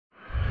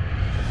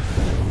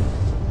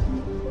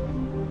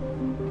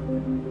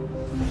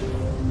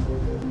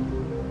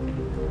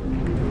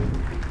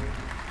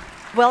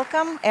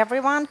welcome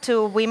everyone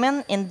to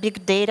Women in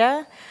Big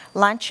Data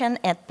luncheon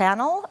and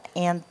panel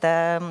and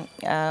the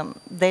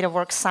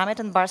DataWorks Summit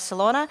in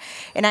Barcelona.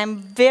 And I'm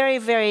very,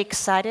 very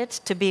excited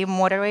to be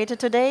moderator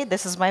today.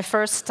 This is my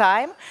first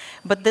time,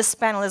 but this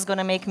panel is going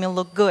to make me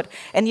look good.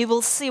 And you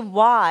will see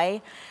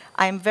why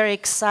I'm very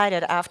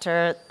excited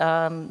after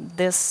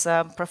this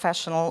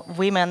professional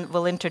women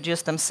will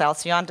introduce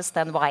themselves. You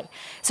understand why.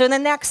 So in the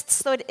next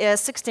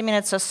 60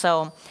 minutes or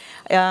so,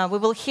 we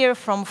will hear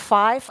from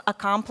 5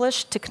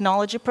 accomplished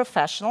technology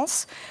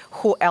professionals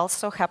who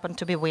also happen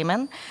to be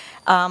women.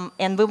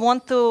 And we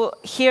want to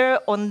hear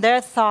on their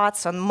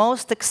thoughts on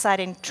most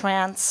exciting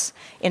trends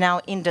in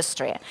our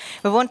industry.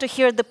 We want to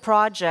hear the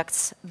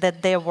projects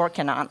that they're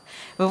working on.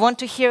 We want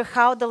to hear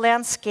how the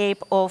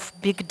landscape of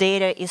big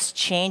data is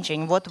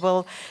changing, what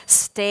will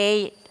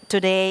stay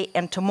today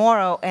and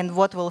tomorrow, and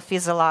what will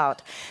fizzle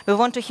out. We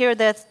want to hear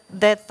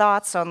their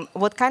thoughts on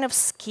what kind of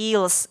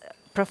skills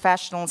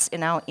professionals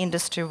in our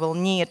industry will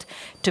need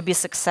to be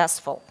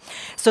successful.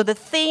 So the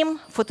theme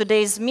for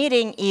today's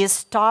meeting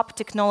is top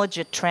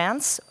technology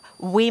trends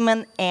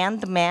women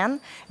and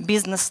men,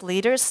 business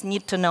leaders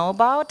need to know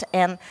about.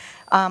 And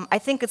I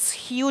think it's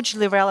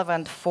hugely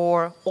relevant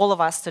for all of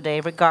us today,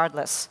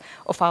 regardless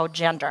of our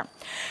gender.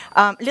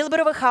 A little bit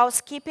of a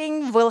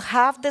housekeeping. We'll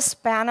have this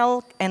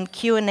panel and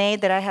Q&A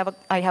that I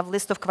have a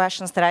list of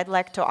questions that I'd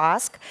like to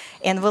ask.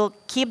 And we'll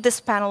keep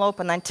this panel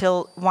open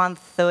until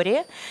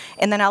 1:30.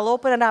 And then I'll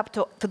open it up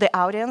to the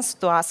audience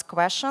to ask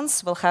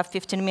questions. We'll have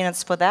 15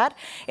 minutes for that.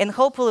 And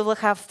hopefully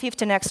we'll have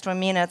 15 extra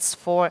minutes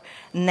for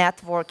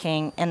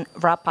networking and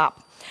wrap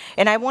up.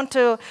 And I want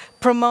to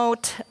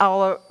promote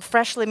our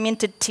freshly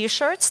minted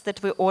T-shirts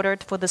that we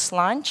ordered for this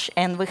lunch.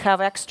 And we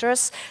have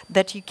extras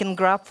that you can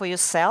grab for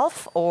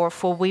yourself or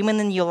for women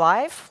in your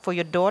life, for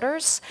your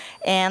daughters.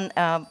 And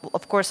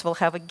of course, we'll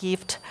have a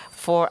gift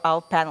for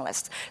our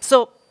panelists.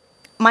 So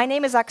my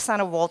name is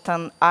Oksana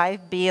Walton.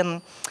 I've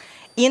been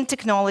in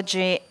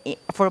technology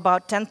for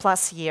about 10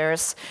 plus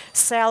years,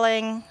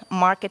 selling,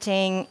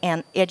 marketing,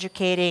 and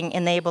educating,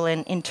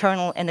 enabling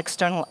internal and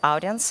external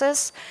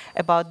audiences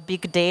about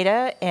big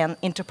data and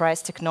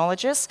enterprise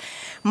technologies.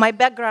 My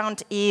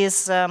background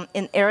is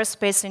in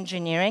aerospace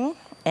engineering,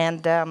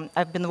 and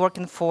I've been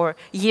working for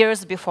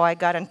years before I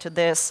got into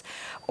this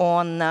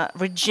on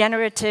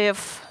regenerative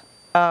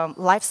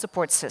life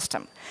support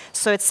system.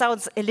 So it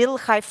sounds a little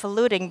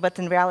highfalutin, but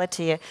in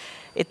reality,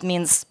 it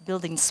means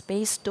building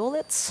space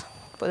toilets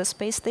for the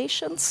space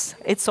stations.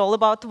 It's all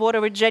about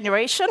water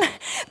regeneration.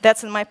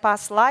 That's in my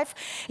past life.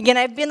 Again,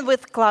 I've been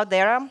with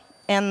Cloudera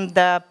and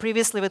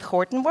previously with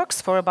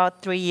Hortonworks for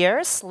about 3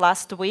 years.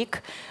 Last week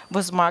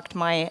was marked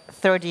my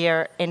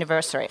 3rd-year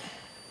anniversary.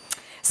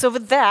 So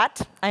with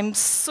that, I'm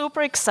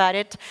super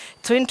excited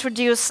to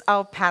introduce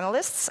our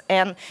panelists.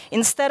 And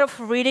instead of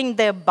reading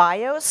their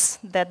bios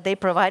that they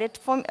provided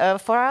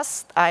for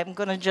us, I'm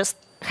going to just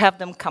have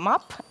them come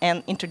up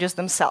and introduce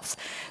themselves.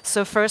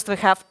 So first we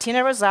have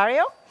Tina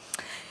Rosario.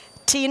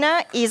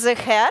 Tina is a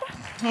head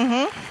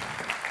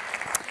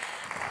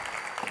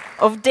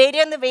of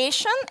data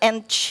innovation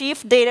and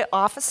chief data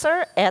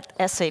officer at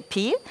SAP.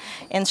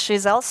 And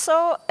she's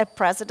also a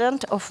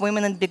president of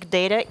Women in Big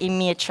Data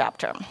EMEA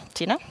chapter.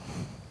 Tina?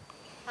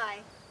 Hi.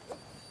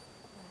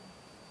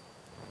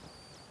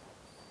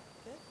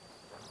 Good?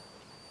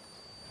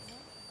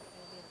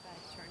 Maybe if I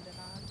turned it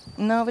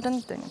on. No, we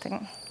don't do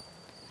anything.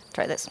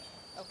 Try this.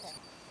 Okay.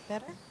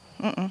 Better?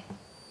 Mm-mm.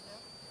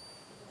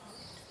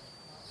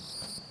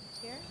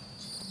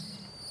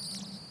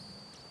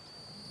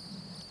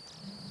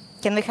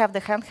 Can we have the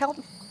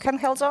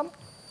handhelds on?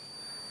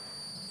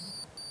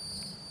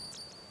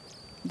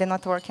 They're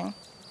not working.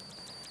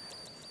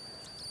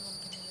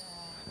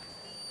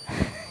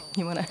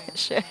 You want to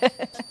share?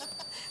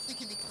 We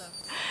can be close.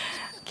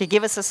 Okay,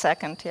 give us a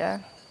second, yeah.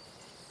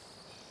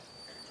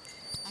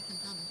 I can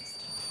probably just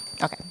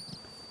talk. Okay.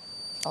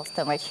 I'll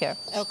stand right here.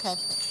 Okay.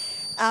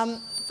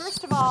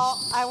 First of all,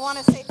 I want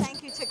to say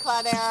thank you to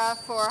Cloudera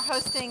for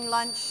hosting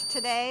lunch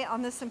today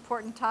on this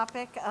important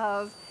topic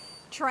of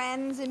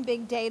trends in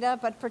big data,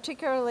 but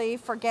particularly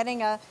for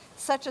getting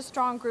such a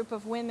strong group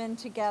of women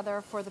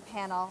together for the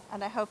panel.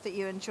 And I hope that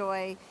you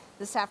enjoy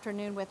this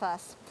afternoon with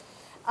us.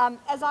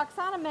 As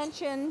Oksana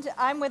mentioned,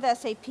 I'm with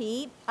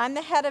SAP. I'm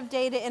the head of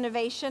data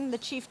innovation, the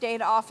chief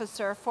data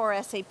officer for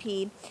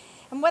SAP.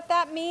 And what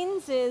that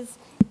means is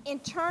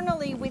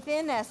internally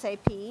within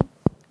SAP,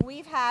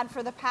 we've had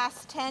for the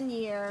past 10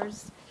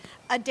 years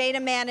a data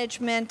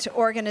management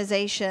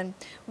organization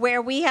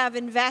where we have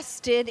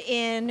invested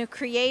in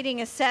creating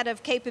a set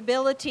of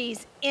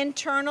capabilities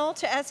internal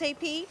to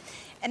SAP,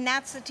 and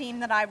that's the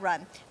team that I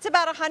run. It's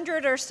about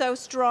 100 or so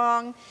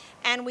strong,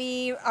 and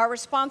we are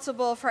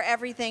responsible for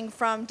everything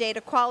from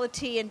data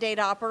quality and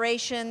data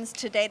operations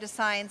to data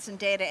science and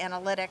data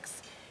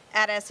analytics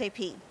at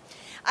SAP.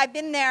 I've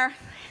been there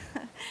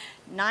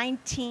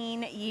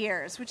 19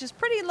 years, which is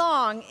pretty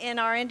long in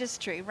our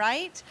industry,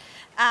 right?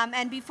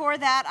 And before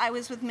that, I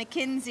was with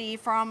McKinsey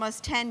for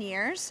almost 10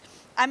 years.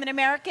 I'm an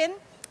American.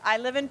 I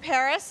live in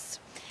Paris.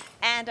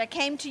 And I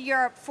came to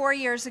Europe 4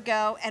 years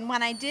ago. And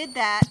when I did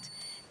that,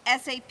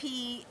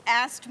 SAP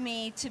asked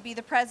me to be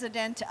the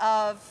president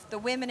of the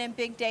Women in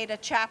Big Data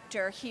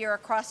chapter here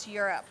across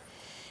Europe.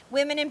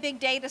 Women in Big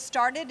Data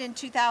started in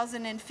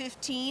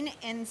 2015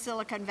 in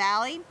Silicon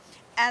Valley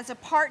as a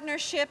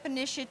partnership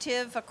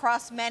initiative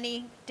across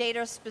many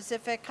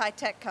data-specific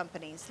high-tech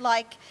companies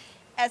like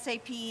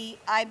SAP,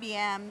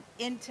 IBM,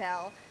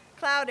 Intel,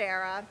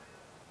 Cloudera,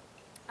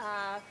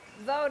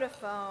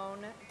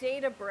 Vodafone,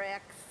 DataWorks,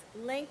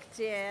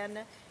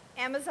 LinkedIn,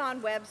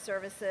 Amazon Web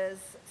Services.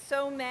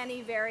 So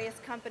many various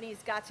companies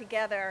got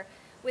together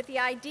with the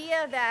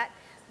idea that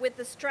with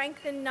the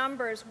strength in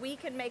numbers, we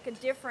can make a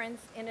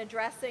difference in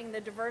addressing the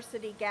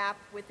diversity gap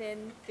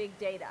within big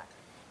data.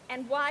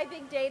 And why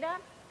big data?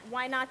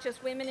 Why not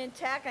just women in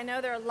tech? I know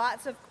there are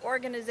lots of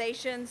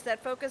organizations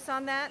that focus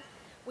on that.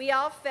 We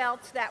all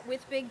felt that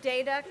with big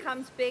data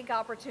comes big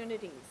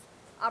opportunities.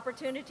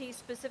 Opportunities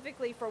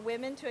specifically for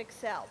women to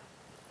excel.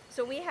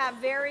 So we have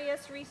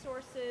various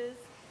resources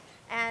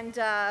and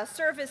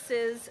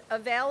services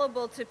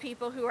available to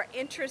people who are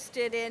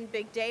interested in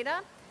big data.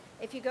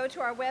 If you go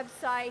to our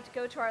website,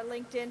 go to our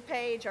LinkedIn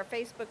page, our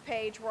Facebook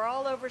page, we're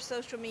all over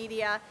social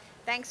media,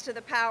 thanks to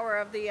the power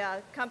of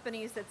the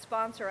companies that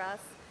sponsor us.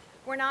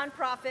 We're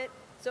nonprofit,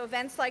 so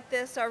events like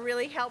this are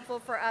really helpful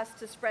for us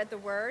to spread the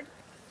word.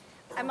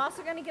 I'm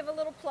also going to give a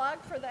little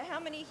plug for how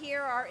many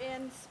here are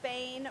in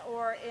Spain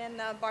or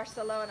in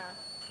Barcelona?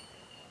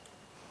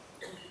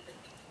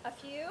 A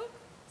few.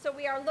 So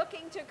we are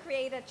looking to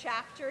create a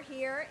chapter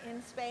here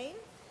in Spain.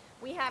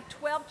 We have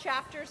 12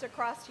 chapters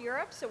across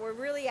Europe, so we're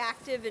really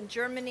active in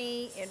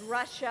Germany, in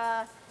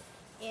Russia,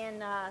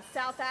 in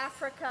South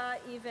Africa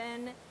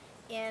even,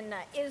 in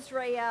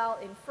Israel,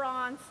 in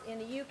France, in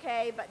the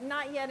UK, but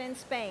not yet in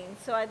Spain.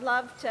 So I'd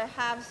love to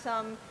have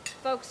some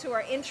folks who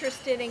are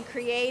interested in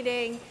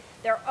creating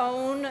their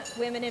own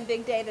Women in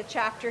Big Data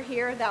chapter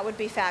here. That would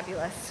be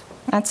fabulous.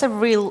 That's a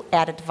real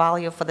added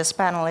value for this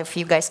panel if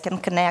you guys can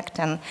connect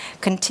and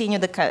continue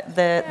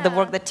the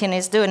work that Tina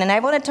is doing. And I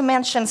wanted to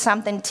mention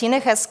something. Tina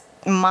has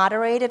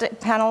moderated a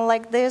panel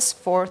like this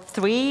for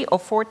 3 or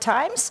 4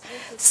 times,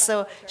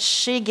 so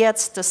she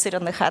gets to sit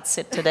on the hot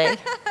seat today.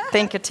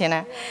 Thank you,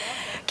 Tina.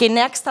 Okay,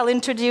 next I'll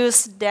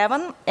introduce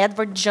Devon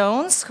Edward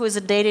Jones, who is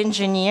a data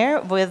engineer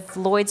with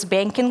Lloyds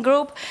Banking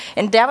Group.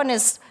 And Devon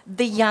is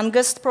the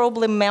youngest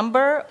probably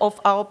member of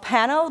our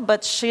panel,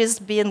 but she's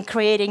been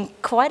creating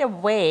quite a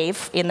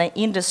wave in the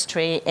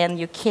industry in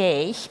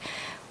UK.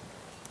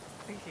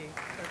 Thank you.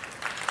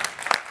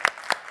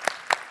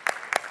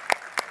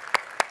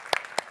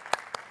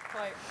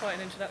 Quite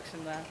an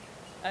introduction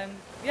there.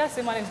 Yeah,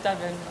 so my name's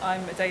Devon.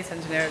 I'm a data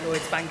engineer at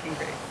Lloyds Banking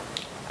Group.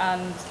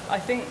 And I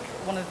think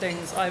one of the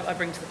things I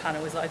bring to the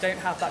panel is that I don't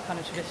have that kind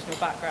of traditional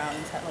background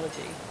in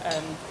technology.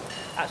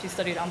 Actually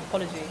studied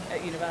anthropology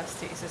at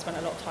university, so spent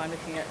a lot of time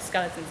looking at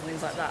skeletons and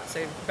things like that,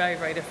 so very,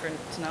 very different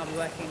to now be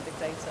working in big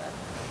data.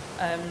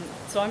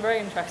 So I'm very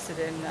interested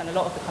in, and a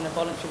lot of the kind of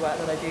voluntary work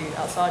that I do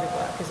outside of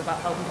work is about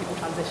helping people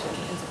transition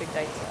into big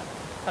data,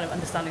 kind of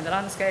understanding the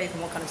landscape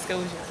and what kind of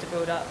skills you have to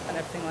build up and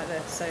everything like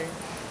this. So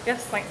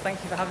yes,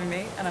 thank you for having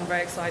me, and I'm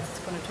very excited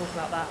to kind of talk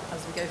about that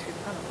as we go through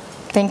the panel.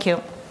 Thank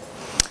you.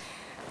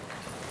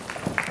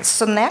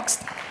 So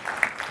next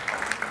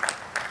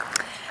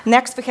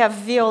we have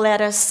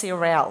Violeta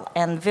Ciurel,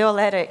 and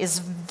Violeta is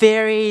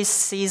very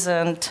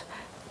seasoned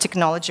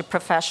technology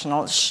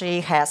professional.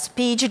 She has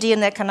PhD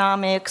in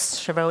economics,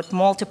 she wrote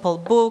multiple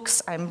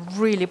books. I'm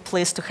really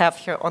pleased to have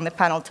her on the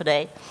panel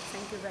today.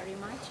 Thank you very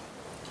much.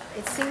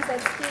 It seems that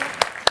it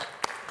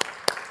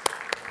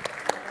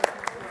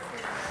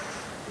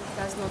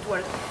does not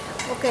work.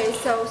 Okay,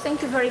 so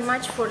thank you very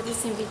much for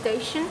this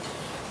invitation.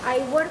 I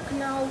work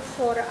now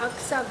for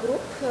AXA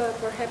Group.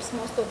 Perhaps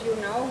most of you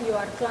know, you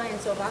are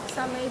clients of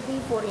AXA maybe,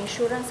 for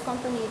insurance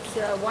company. It's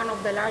one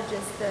of the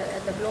largest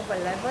at the global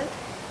level.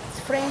 It's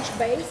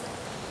French-based.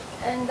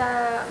 And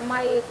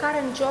my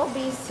current job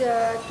is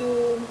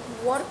to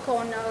work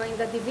on in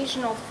the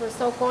division of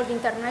so-called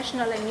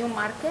international and new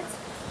markets,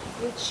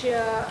 which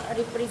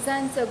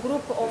represents a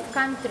group of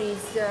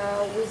countries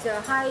with a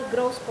high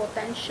growth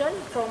potential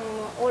from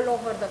all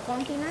over the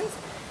continents.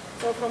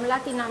 So from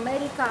Latin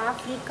America,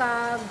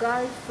 Africa,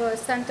 Gulf,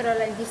 Central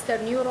and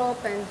Eastern Europe,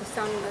 and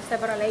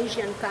several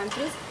Asian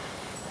countries.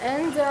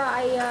 And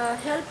I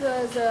help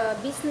the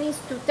business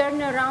to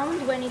turn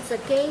around when it's a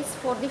case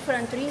for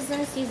different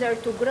reasons, either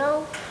to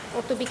grow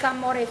or to become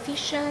more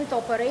efficient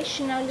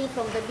operationally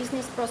from the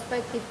business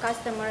perspective,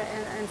 customer,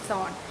 and so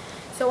on.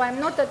 So I'm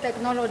not a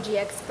technology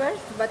expert,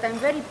 but I'm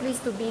very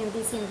pleased to be in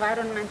this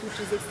environment, which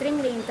is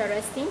extremely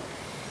interesting.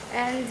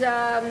 And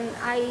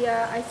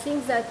I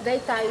think that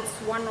data is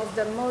one of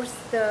the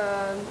most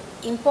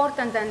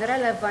important and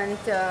relevant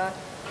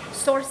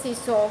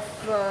sources of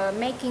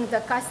making the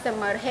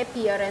customer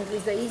happier and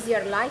with an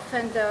easier life,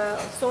 and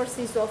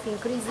sources of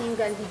increasing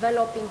and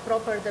developing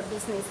proper the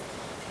business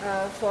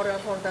for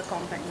the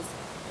companies.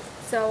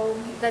 So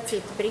that's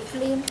it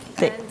briefly,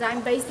 and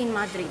I'm based in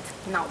Madrid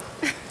now.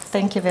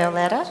 Thank you,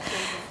 Violeta.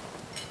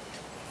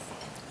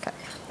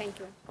 Thank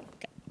you.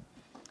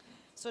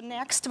 So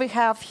next we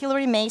have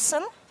Hilary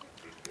Mason.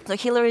 So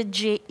Hilary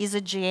is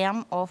a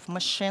GM of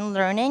machine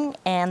learning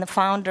and the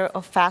founder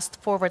of Fast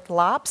Forward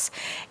Labs.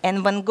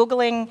 And when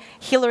Googling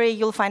Hilary,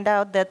 you'll find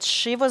out that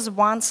she was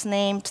once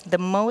named the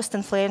most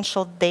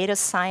influential data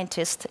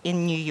scientist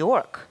in New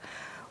York,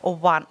 or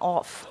one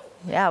of.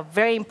 Yeah,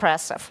 very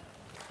impressive.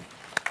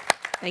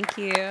 Thank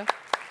you.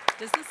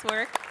 Does this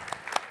work?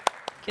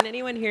 Can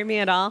anyone hear me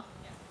at all?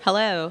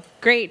 Hello.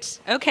 Great.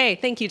 OK,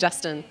 thank you,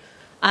 Justin.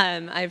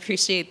 I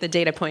appreciate the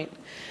data point.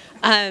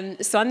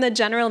 So I'm the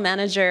general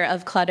manager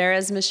of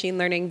Cloudera's machine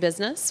learning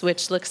business,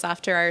 which looks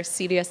after our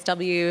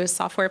CDSW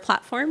software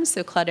platform,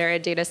 so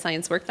Cloudera Data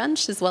Science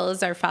Workbench, as well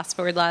as our Fast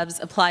Forward Labs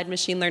Applied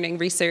Machine Learning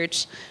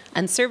Research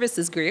and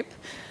Services group.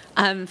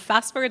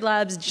 Fast Forward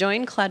Labs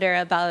joined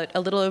Cloudera about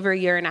a little over a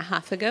year and a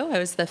half ago. I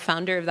was the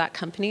founder of that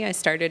company. I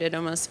started it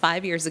almost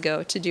 5 years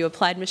ago to do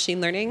applied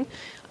machine learning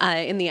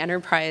in the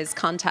enterprise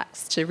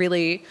context, to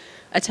really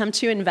attempt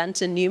to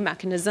invent a new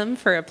mechanism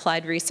for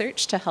applied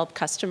research to help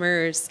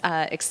customers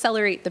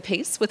accelerate the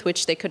pace with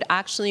which they could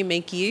actually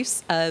make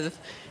use of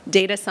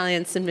data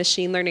science and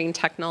machine learning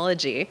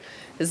technology.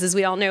 Because as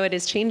we all know, it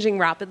is changing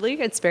rapidly.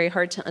 It's very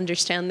hard to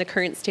understand the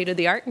current state of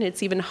the art, and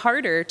it's even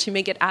harder to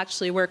make it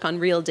actually work on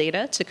real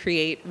data to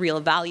create real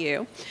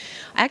value.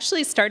 I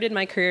actually started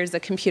my career as a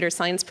computer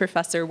science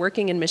professor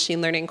working in machine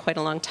learning quite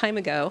a long time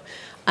ago,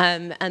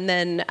 and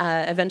then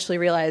eventually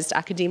realized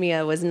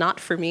academia was not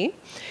for me.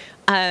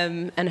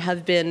 And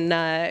have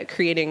been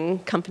creating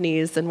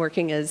companies and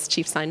working as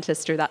chief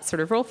scientist or that sort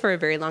of role for a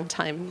very long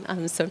time.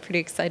 So I'm pretty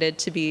excited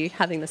to be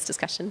having this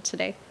discussion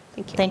today.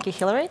 Thank you. Thank you,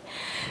 Hilary.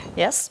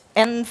 Yes.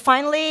 And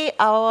finally,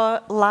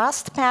 our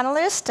last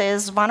panelist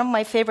is one of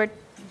my favorite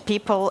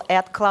people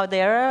at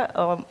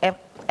Cloudera,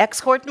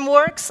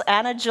 ex-Hortonworks,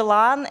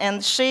 Gillan,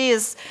 and she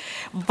is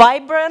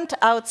vibrant,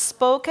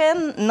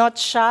 outspoken, not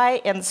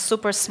shy, and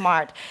super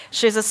smart.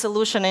 She's a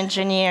solution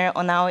engineer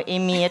on our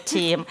EMEA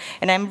team,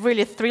 and I'm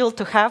really thrilled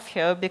to have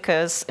her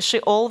because she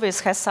always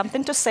has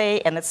something to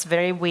say, and it's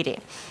very witty.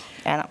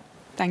 Anna.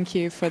 Thank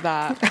you for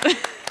that.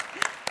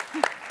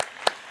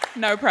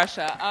 No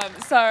pressure.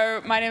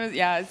 So my name is,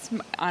 it's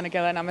Anna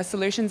Gillan. I'm a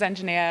solutions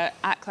engineer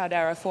at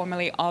Cloudera,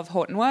 formerly of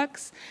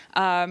Hortonworks.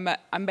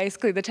 I'm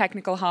basically the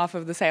technical half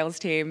of the sales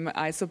team.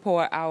 I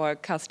support our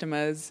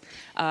customers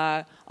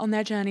on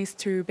their journeys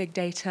through big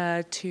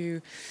data,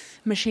 to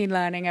machine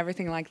learning,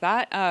 everything like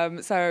that.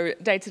 So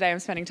day to day, I'm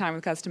spending time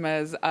with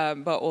customers,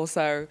 but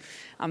also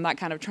I'm that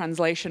kind of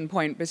translation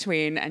point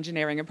between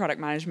engineering and product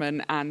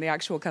management and the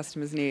actual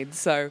customer's needs.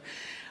 So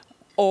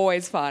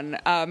always fun.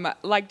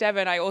 Like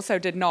Devon, I also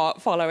did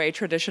not follow a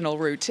traditional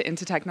route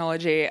into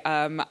technology.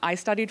 I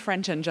studied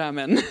French and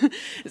German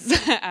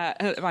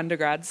at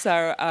undergrad.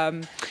 So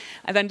I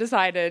then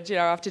decided,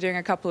 after doing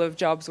a couple of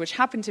jobs which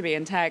happened to be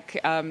in tech,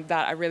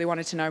 that I really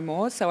wanted to know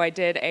more. So I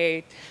did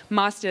a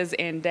master's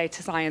in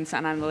data science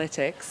and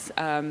analytics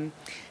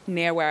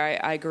near where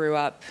I grew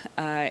up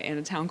in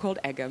a town called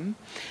Egham.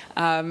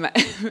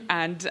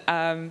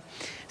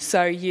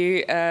 So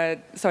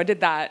I did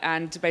that,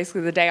 and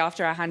basically the day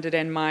after I handed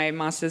in my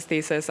master's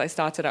thesis, I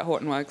started at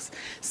Hortonworks.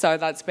 So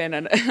that's been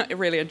a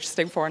really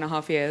interesting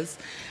 4.5 years.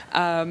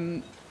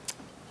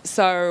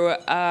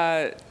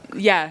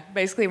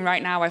 Basically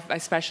right now I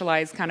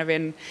specialize kind of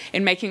in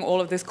making all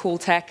of this cool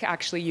tech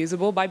actually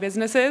usable by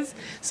businesses.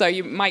 So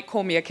you might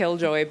call me a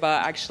killjoy,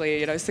 but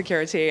actually,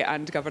 security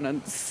and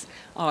governance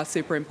are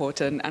super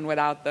important, and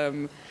without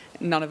them,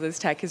 none of this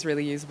tech is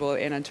really usable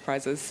in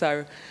enterprises.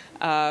 So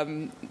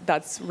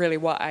that's really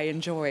what I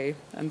enjoy,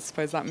 and I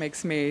suppose that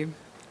makes me an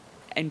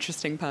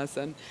interesting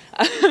person.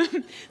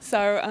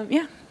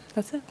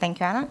 That's it.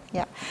 Thank you, Anna.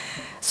 Yeah.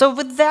 So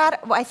with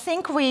that, I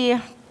think we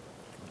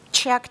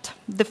checked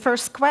the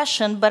first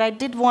question, but I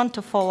did want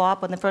to follow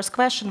up on the first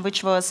question,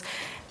 which was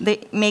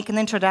make an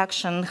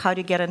introduction, how do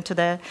you get into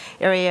the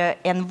area,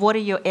 and what are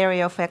your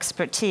area of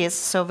expertise?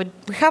 So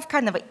we have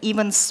kind of an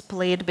even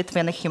split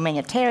between the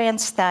humanitarian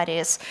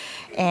studies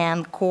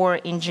and core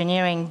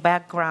engineering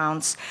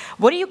backgrounds.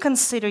 What do you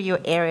consider your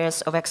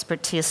areas of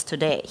expertise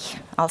today?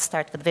 I'll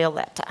start with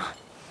Violeta.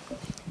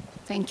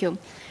 Thank you.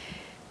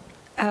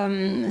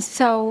 In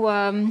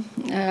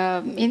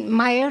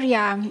my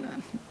area,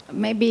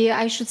 maybe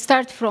I should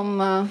start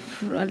from a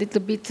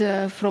little bit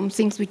from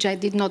things which I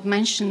did not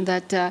mention,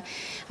 that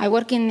I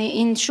work in the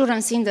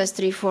insurance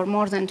industry for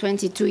more than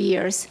 22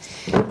 years.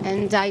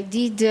 And I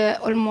did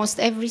almost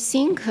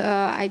everything.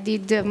 I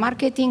did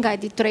marketing, I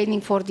did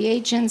training for the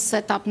agents,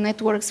 set up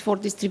networks for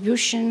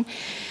distribution,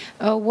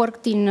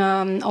 worked in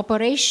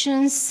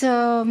operations.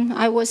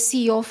 I was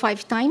CEO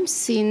 5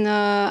 times in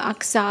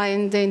AXA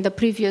and in the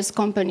previous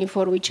company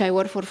for which I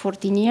worked for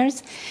 14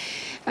 years.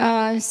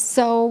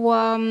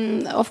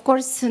 Of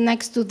course,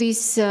 next to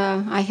this,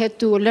 I had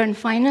to learn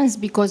finance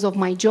because of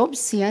my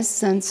jobs,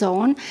 yes, and so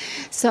on.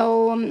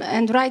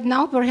 And right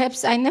now,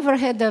 perhaps I never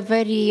had a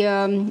very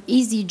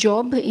easy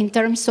job in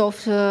terms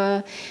of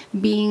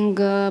being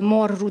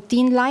more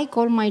routine-like.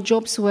 All my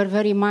jobs were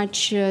very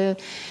much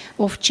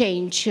of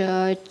change.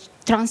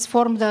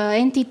 Transform the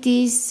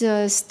entities,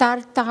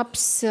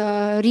 startups,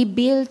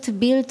 rebuild,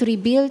 build,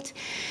 rebuild.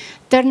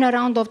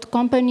 turnaround of the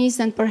companies,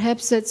 and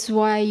perhaps that's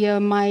why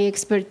my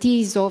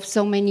expertise of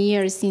so many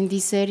years in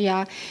this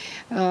area,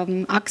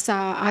 AXA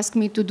asked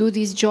me to do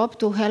this job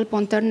to help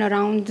on turn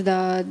around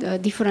the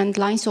different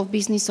lines of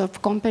business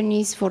of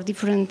companies for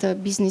different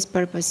business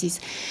purposes.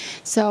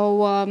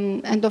 So,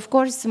 and of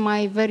course,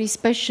 my very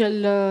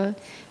special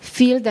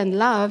field and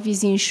love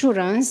is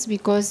insurance,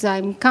 because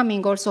I'm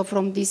coming also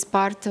from this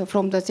part,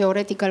 from the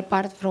theoretical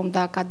part, from the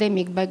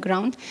academic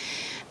background,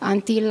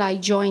 until I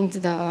joined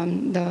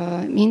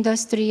the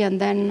industry.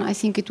 And then I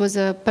think it was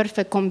a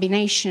perfect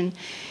combination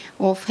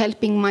of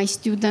helping my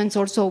students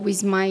also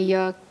with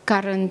my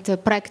current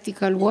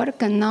practical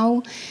work. And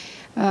now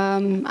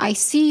I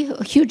see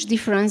a huge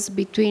difference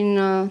between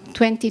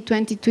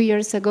 22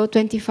 years ago,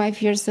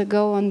 25 years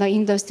ago on the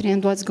industry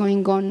and what's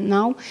going on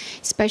now,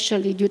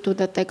 especially due to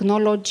the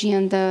technology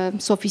and the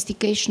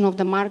sophistication of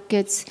the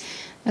markets,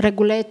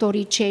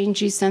 regulatory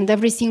changes, and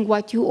everything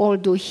what you all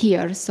do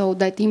here. So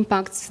that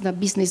impacts the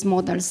business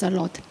models a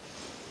lot.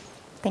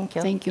 Thank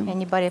you. Thank you.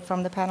 Anybody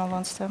from the panel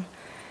wants to?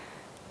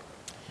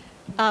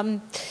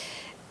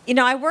 You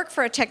know, I work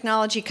for a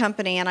technology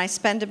company, and I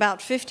spend about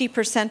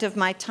 50% of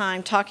my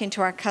time talking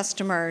to our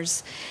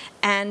customers.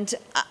 And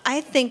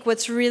I think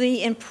what's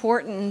really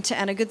important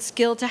and a good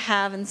skill to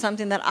have, and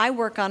something that I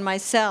work on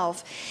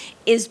myself,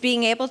 is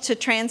being able to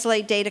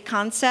translate data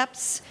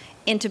concepts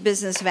into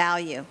business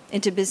value,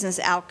 into business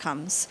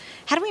outcomes.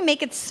 How do we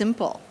make it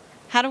simple?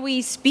 How do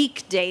we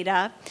speak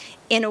data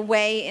in a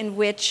way in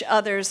which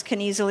others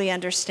can easily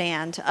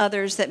understand,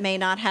 others that may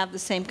not have the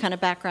same kind of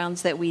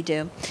backgrounds that we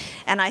do?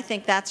 And I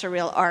think that's a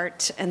real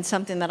art and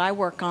something that I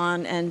work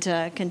on and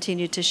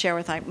continue to share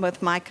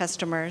with my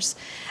customers.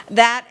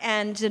 That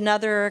and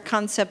another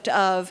concept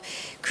of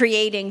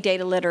creating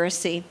data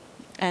literacy.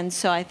 And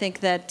so I think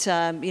that,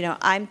 you know,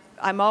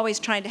 I'm always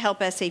trying to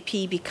help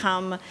SAP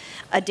become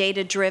a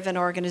data-driven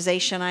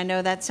organization. I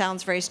know that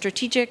sounds very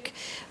strategic,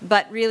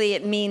 but really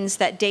it means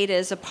that data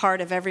is a part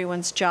of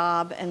everyone's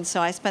job. And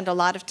so I spend a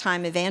lot of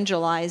time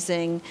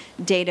evangelizing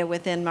data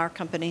within our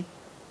company.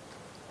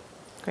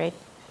 Great.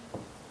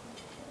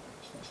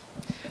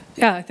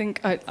 Yeah, I think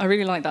I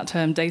really like that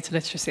term, data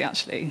literacy,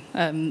 actually.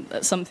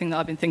 That's something that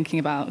I've been thinking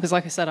about, because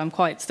like I said, I'm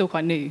still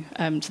quite new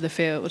to the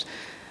field.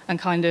 And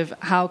kind of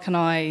how can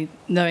I,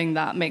 knowing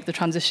that, make the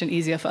transition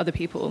easier for other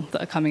people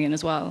that are coming in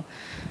as well.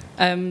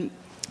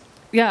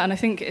 Yeah, and I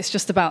think it's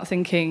just about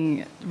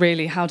thinking,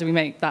 really, how do we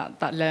make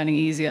that learning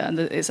easier? And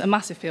it's a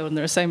massive field, and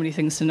there are so many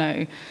things to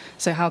know.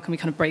 So how can we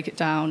kind of break it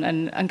down?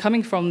 And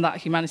coming from that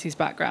humanities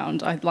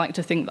background, I'd like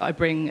to think that I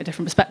bring a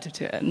different perspective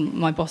to it. And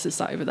my boss is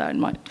sat over there and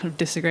might kind of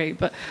disagree,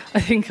 but I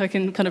think I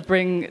can kind of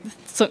bring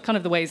kind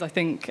of the ways I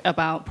think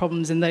about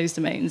problems in those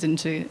domains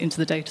into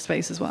the data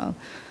space as well.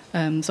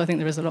 So I think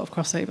there is a lot of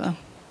crossover.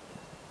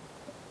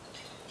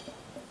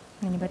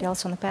 Anybody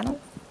else on the panel?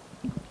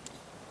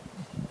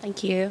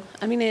 Thank you.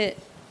 I mean,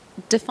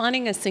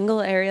 defining a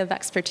single area of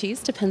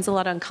expertise depends a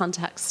lot on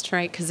context,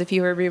 right? Because if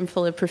you were a room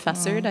full of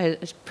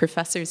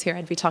professors here,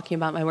 I'd be talking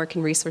about my work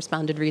in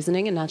resource-bounded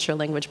reasoning and natural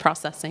language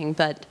processing.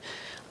 But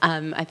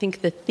I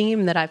think the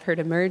theme that I've heard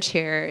emerge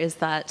here is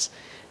that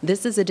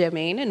this is a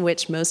domain in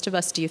which most of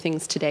us do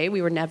things today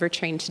we were never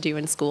trained to do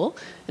in school.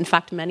 In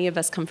fact, many of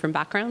us come from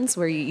backgrounds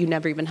where you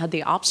never even had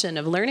the option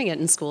of learning it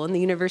in school, and the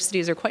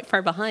universities are quite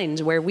far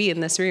behind where we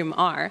in this room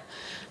are.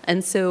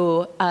 And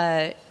so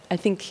I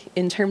think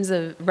in terms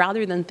of,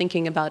 rather than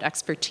thinking about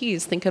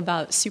expertise, think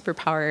about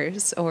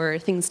superpowers or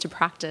things to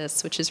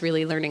practice, which is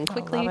really learning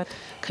quickly,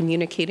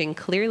 communicating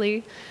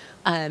clearly,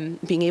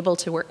 being able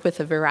to work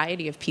with a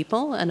variety of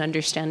people, and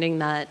understanding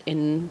that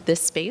in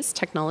this space,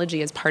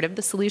 technology is part of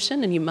the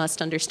solution, and you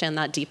must understand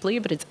that deeply,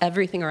 but it's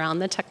everything around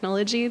the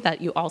technology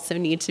that you also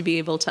need to be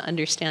able to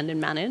understand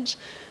and manage.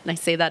 And I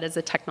say that as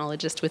a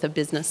technologist with a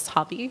business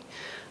hobby.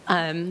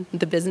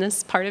 The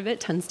business part of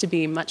it tends to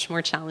be much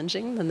more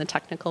challenging than the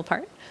technical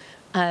part.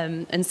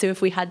 And so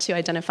if we had to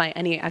identify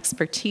any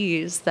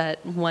expertise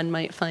that one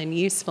might find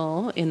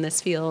useful in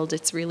this field,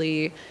 it's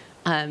really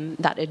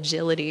that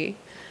agility.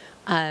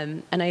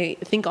 And I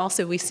think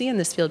also we see in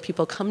this field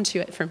people come to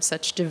it from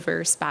such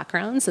diverse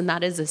backgrounds, and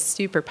that is a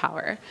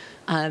superpower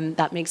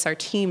that makes our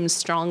teams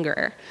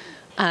stronger.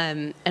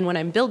 And when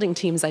I'm building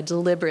teams, I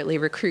deliberately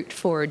recruit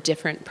for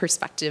different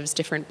perspectives,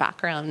 different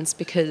backgrounds,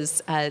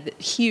 because the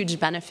huge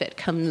benefit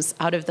comes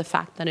out of the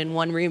fact that in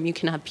one room you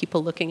can have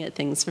people looking at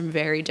things from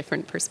very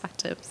different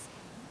perspectives.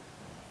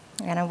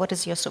 Anna, what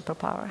is your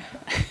superpower?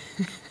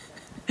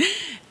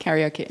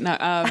 Karaoke.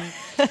 No.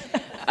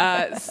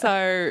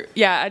 So,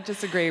 yeah, I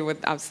just agree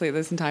with absolutely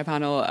this entire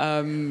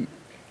panel.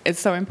 It's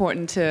so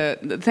important to,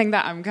 the thing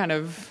that I'm kind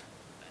of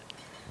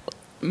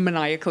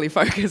maniacally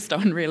focused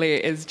on really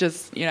is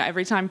just, you know,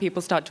 every time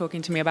people start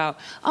talking to me about,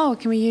 oh,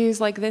 can we use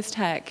like this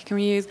tech? Can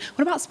we use,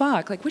 what about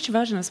Spark? Like, which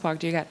version of Spark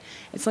do you get?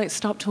 It's like,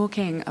 stop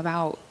talking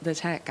about the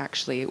tech,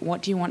 actually.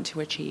 What do you want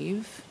to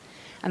achieve?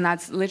 And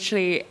that's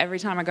literally, every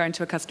time I go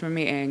into a customer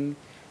meeting,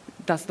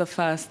 that's the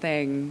first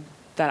thing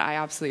that I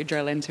absolutely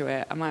drill into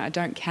it. I'm like, I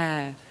don't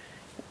care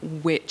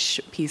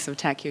which piece of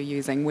tech you're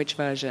using, which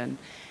version.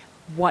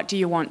 What do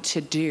you want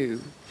to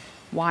do?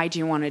 why do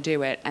you want to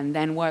do it, and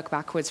then work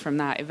backwards from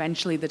that.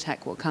 Eventually the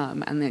tech will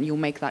come, and then you'll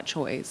make that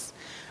choice.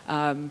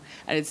 And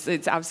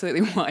it's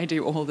absolutely what I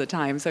do all the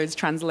time. So it's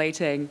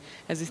translating,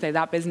 as you say,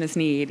 that business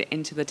need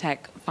into the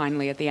tech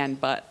finally at the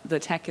end, but the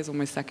tech is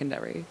almost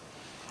secondary.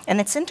 And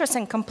it's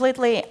interesting,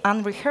 completely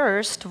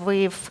unrehearsed,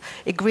 we've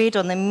agreed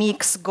on a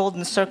mixed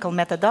golden circle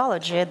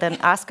methodology, then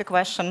ask a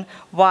question,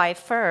 why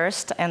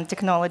first, and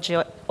technology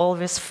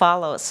always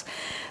follows.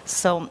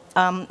 So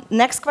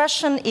next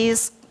question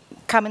is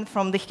coming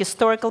from the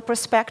historical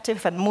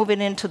perspective and moving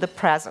into the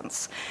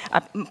present.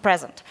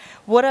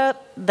 What are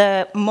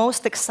the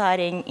most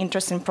exciting,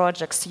 interesting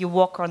projects you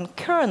work on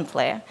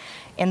currently,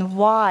 and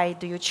why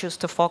do you choose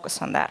to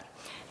focus on that?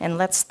 And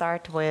let's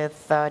start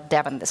with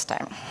Devon this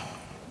time.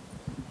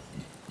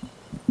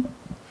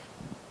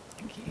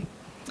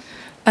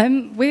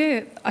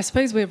 I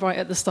suppose we're right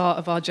at the start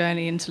of our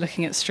journey into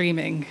looking at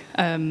streaming,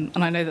 and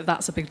I know that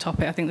that's a big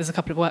topic. I think there's a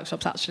couple of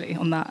workshops actually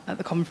on that at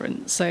the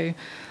conference, so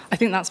I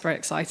think that's very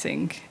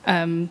exciting.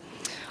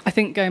 I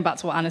think going back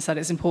to what Anna said,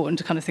 it's important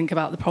to kind of think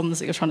about the problems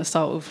that you're trying to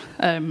solve.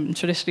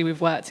 Traditionally,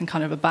 we've worked in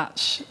kind of a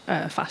batch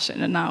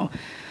fashion, and now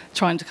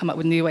trying to come up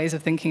with new ways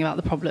of thinking about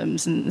the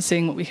problems and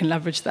seeing what we can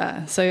leverage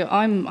there. So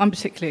I'm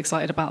particularly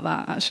excited about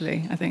that,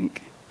 actually, I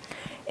think.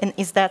 And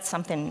is that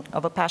something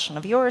of a passion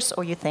of yours,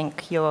 or you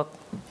think your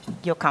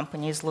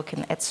company is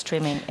looking at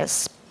streaming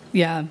as...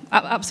 Yeah,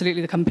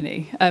 absolutely the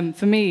company.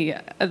 For me,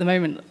 at the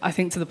moment, I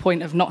think to the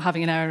point of not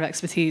having an area of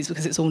expertise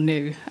because it's all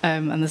new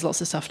and there's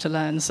lots of stuff to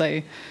learn.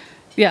 So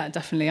yeah,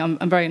 definitely.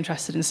 I'm very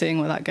interested in seeing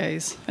where that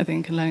goes, I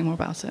think, and learning more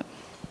about it.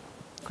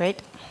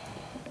 Great.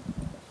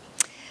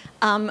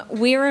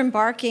 We're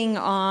embarking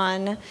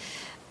on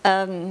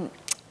an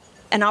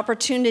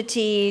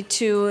opportunity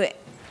to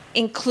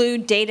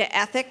include data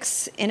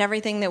ethics in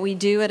everything that we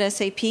do at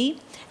SAP.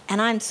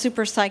 And I'm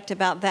super psyched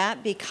about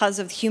that because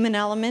of the human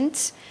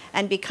element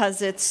and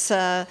because it's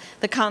the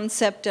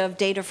concept of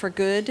data for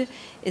good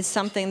is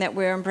something that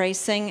we're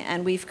embracing.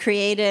 And we've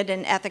created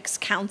an ethics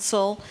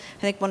council,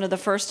 I think one of the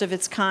first of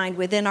its kind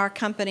within our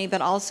company,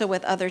 but also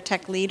with other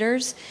tech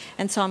leaders.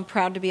 And so I'm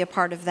proud to be a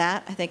part of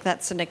that. I think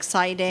that's an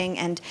exciting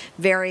and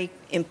very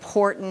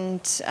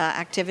important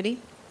activity.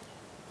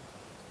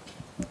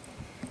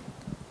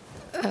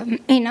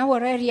 In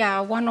our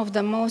area, one of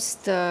the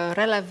most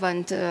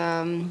relevant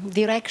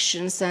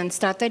directions and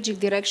strategic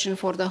direction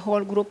for the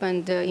whole group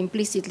and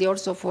implicitly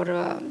also for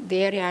the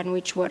area in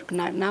which we work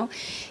now,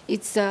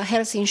 it's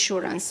health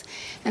insurance.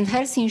 And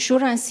health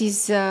insurance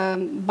is,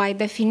 by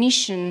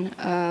definition,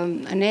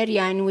 an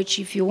area in which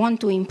if you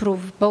want to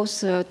improve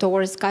both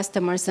towards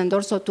customers and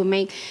also to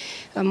make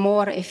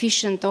more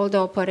efficient all the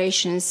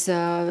operations,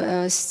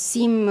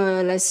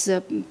 seamless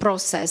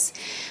process,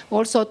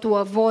 also to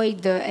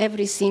avoid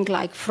everything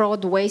like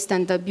fraud, waste,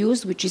 and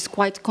abuse, which is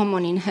quite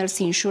common in health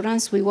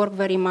insurance. We work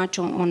very much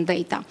on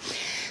data.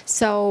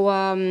 So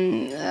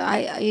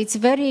it's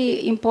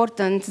very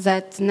important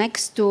that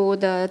next to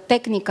the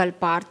technical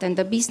part and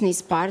the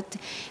business part,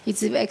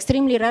 it's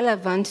extremely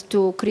relevant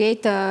to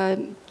create a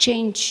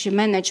change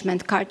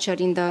management culture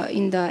in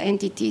the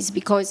entities,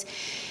 because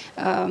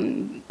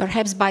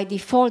perhaps by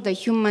default, the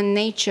human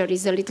nature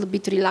is a little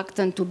bit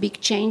reluctant to big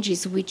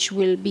changes, which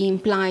will be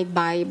implied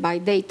by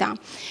data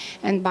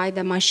and by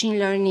the machine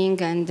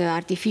learning and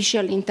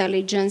artificial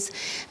intelligence.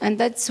 And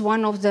that's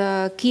one of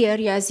the key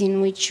areas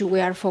in which we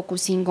are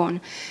focusing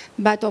on.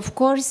 But of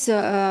course,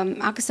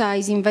 AXA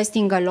is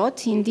investing a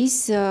lot in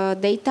this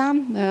data,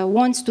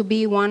 wants to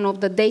be one of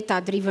the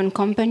data-driven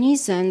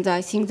companies, and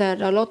I think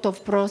that a lot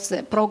of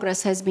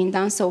progress has been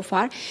done so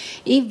far,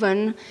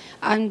 even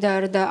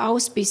under the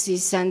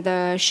auspices and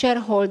the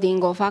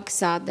shareholding of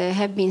AXA. There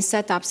have been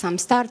set up some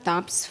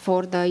startups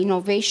for the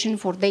innovation,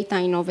 for data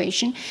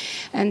innovation,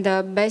 and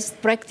the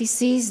best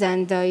practices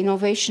and the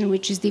innovation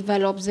which is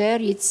developed there,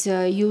 it's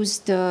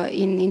used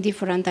in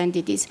different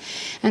entities.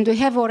 And we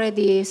have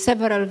already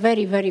several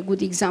very, very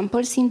good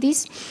examples in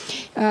this,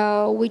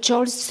 which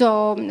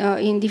also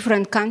in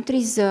different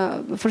countries,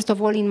 first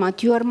of all in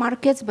mature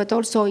markets, but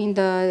also in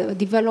the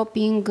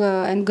developing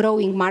and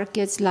growing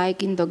markets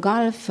like in the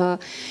Gulf.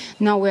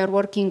 Now we are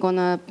working on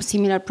a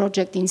similar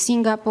project in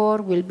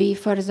Singapore, will be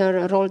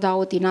further rolled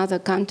out in other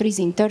countries,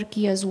 in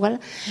Turkey as well.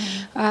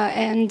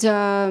 And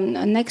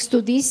next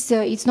to this,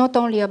 it's not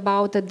only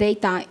about the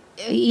data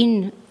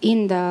in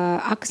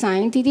the AXA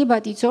entity,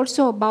 but it's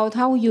also about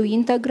how you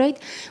integrate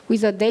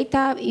with the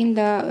data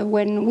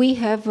when we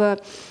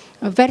have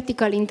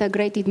vertical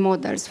integrated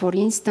models, for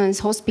instance,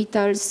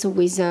 hospitals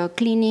with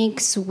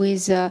clinics,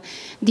 with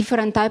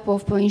different type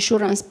of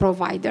insurance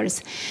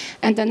providers.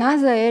 And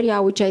another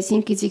area which I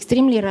think is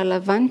extremely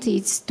relevant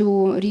is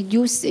to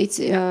reduce its,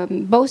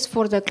 both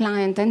for the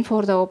client and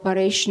for the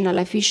operational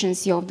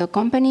efficiency of the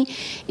company,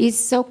 is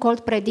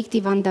so-called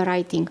predictive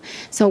underwriting.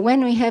 So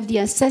when we have the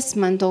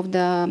assessment of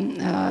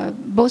the,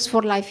 both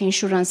for life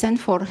insurance and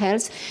for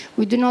health,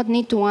 we do not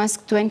need to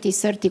ask 20,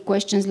 30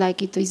 questions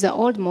like it is an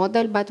old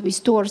model, but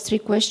with 2 or 3 three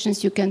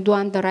questions, you can do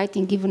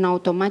underwriting even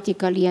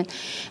automatically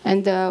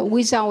and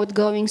without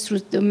going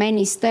through the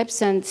many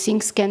steps, and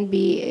things can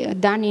be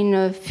done in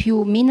a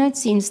few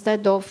minutes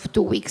instead of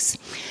 2 weeks.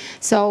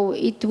 So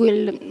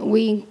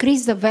we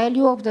increase the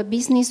value of the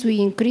business, we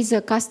increase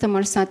the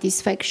customer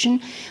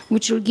satisfaction,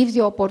 which will give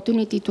the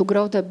opportunity to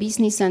grow the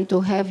business and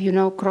to have,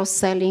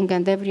 cross-selling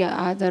and every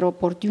other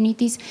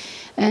opportunities,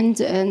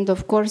 and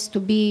of course to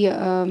be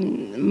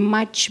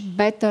much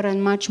better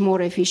and much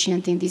more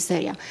efficient in this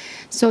area.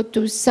 So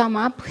to sum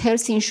up,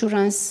 health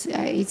insurance,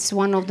 it's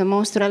one of the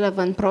most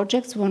relevant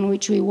projects on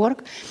which we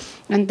work.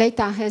 And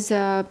data has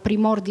a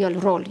primordial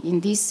role in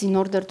this in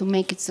order to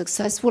make it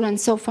successful, and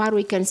so far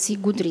we can see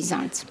good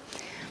results.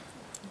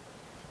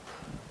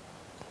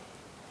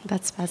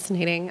 That's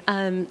fascinating.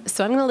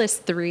 So I'm going to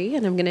list 3,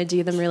 and I'm going to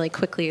do them really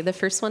quickly. The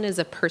first one is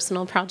a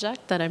personal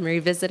project that I'm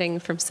revisiting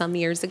from some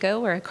years ago,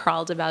 where I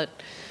crawled about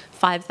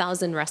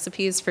 5,000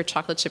 recipes for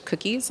chocolate chip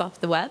cookies off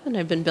the web, and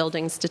I've been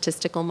building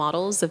statistical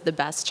models of the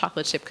best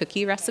chocolate chip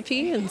cookie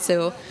recipe. And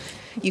so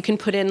you can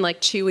put in like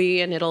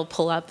Chewy, and it'll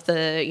pull up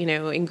the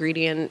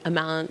ingredient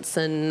amounts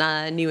and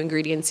new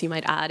ingredients you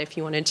might add if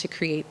you wanted to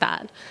create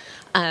that.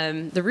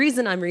 The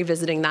reason I'm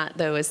revisiting that,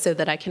 though, is so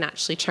that I can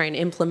actually try and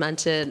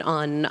implement it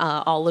on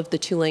all of the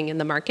tooling in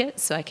the market,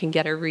 so I can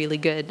get a really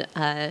good,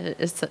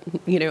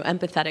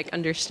 empathetic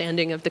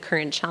understanding of the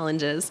current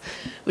challenges,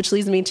 which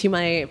leads me to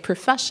my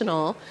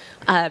professional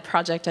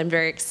project I'm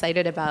very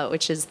excited about,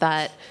 which is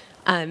that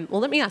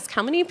well, let me ask,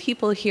 how many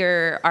people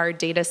here are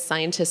data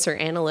scientists or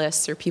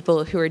analysts or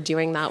people who are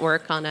doing that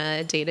work on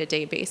a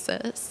day-to-day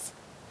basis?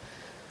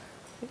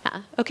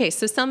 Yeah, okay,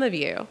 so some of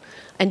you.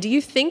 And do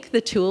you think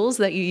the tools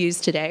that you use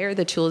today are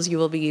the tools you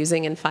will be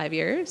using in 5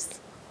 years?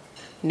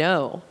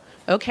 No.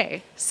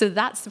 Okay, so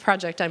that's the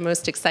project I'm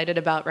most excited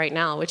about right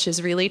now, which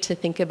is really to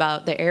think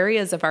about the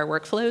areas of our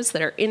workflows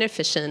that are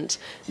inefficient,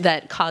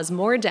 that cause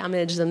more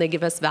damage than they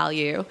give us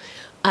value,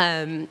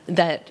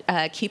 that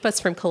keep us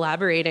from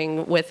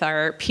collaborating with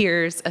our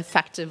peers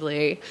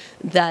effectively,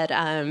 that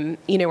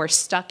are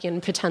stuck in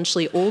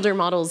potentially older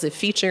models of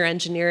feature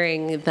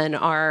engineering than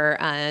are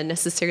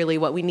necessarily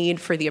what we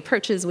need for the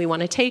approaches we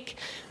want to take,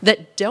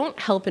 that don't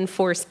help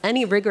enforce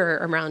any rigor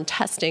around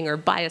testing or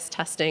bias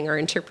testing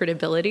or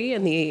interpretability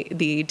in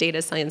the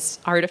data science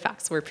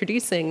artifacts we're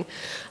producing,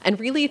 and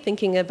really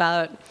thinking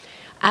about,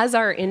 as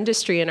our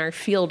industry and our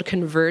field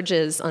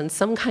converges on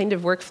some kind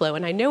of workflow,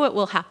 and I know it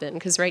will happen,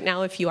 because right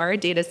now if you are a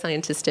data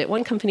scientist at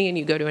one company and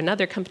you go to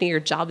another company,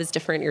 your job is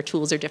different, your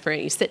tools are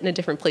different, you sit in a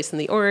different place in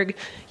the org,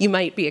 you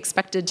might be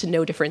expected to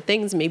know different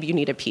things, maybe you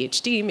need a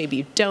PhD, maybe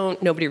you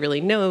don't, nobody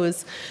really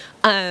knows.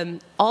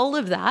 All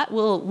of that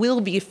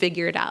will be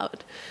figured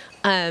out.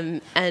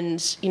 And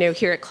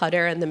here at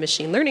Cloudera in the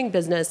machine learning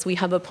business, we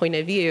have a point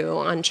of view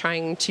on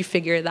trying to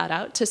figure that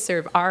out to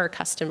serve our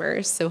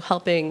customers. So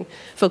helping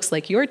folks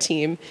like your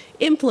team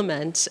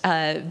implement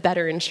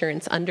better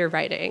insurance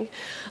underwriting.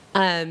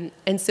 And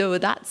so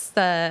that's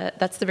the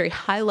very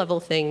high level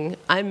thing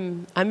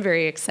I'm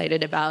very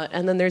excited about.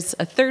 And then there's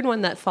a third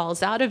one that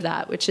falls out of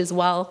that, which is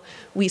while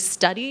we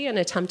study and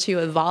attempt to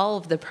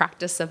evolve the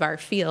practice of our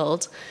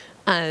field,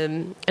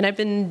 and I've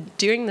been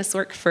doing this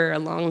work for a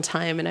long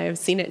time, and I've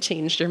seen it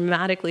change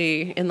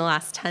dramatically in the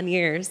last 10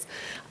 years.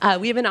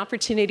 We have an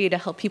opportunity to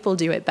help people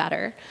do it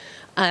better.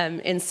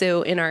 And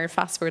so in our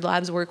Fast Forward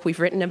Labs work, we've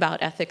written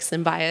about ethics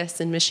and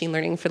bias in machine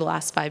learning for the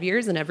last 5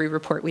 years in every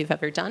report we've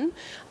ever done.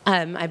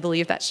 I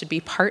believe that should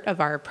be part of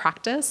our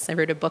practice. I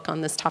wrote a book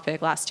on this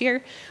topic last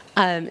year.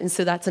 And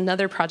so that's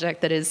another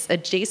project that is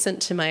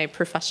adjacent to my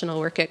professional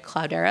work at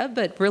Cloudera,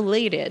 but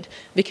related,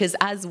 because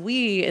as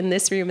we in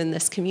this room, in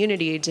this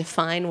community,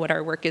 define what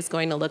our work is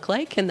going to look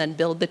like and then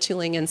build the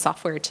tooling and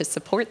software to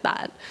support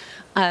that,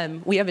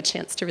 we have a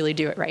chance to really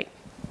do it right.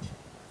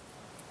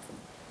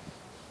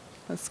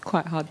 That's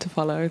quite hard to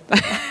follow.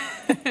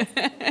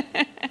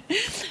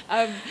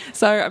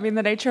 So, I mean,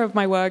 the nature of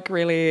my work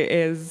really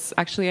is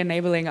actually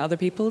enabling other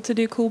people to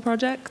do cool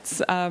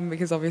projects,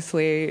 because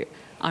obviously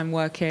I'm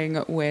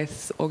working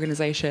with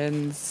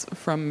organizations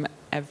from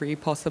every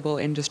possible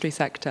industry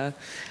sector,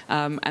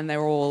 and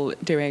they're all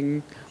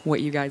doing what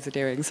you guys are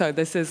doing. So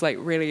this is like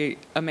really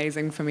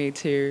amazing for me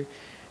to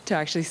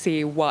actually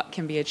see what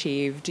can be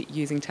achieved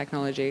using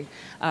technology.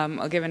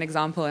 I'll give an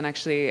example, and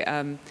actually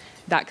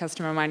that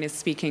customer of mine is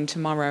speaking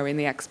tomorrow in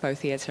the Expo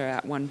Theatre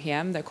at 1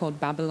 p.m. They're called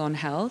Babylon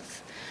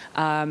Health.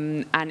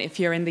 And if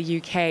you're in the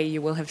UK,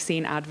 you will have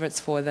seen adverts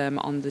for them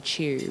on the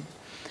tube.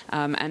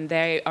 And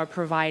they are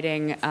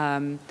providing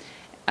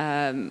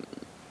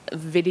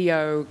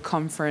video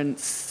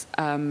conference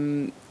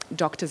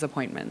doctor's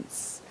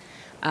appointments.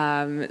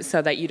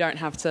 So that you don't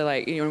have to,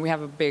 like, we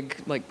have a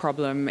big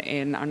problem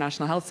in our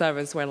National Health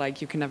Service where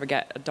you can never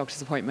get a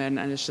doctor's appointment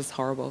and it's just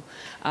horrible.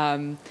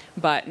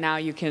 But now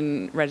you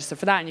can register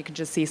for that and you can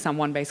just see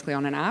someone basically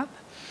on an app.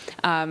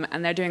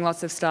 And they're doing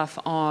lots of stuff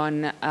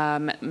on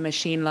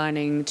machine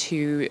learning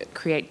to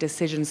create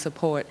decision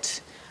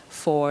support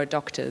for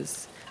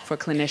doctors for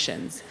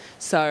clinicians.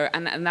 So,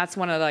 and that's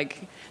one of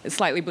like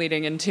slightly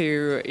bleeding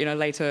into, you know,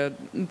 later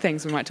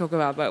things we might talk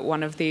about, but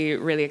one of the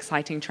really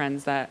exciting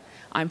trends that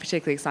I'm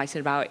particularly excited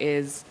about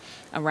is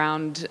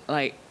around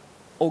like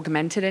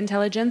augmented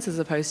intelligence as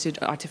opposed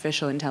to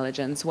artificial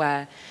intelligence,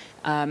 where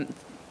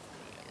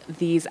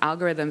these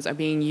algorithms are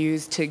being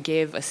used to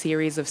give a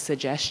series of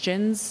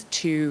suggestions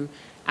to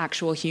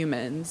actual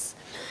humans,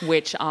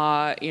 which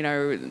are, you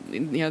know,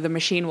 the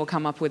machine will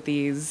come up with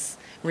these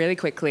really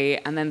quickly,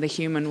 and then the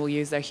human will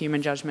use their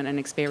human judgment and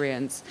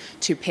experience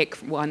to pick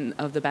one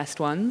of the best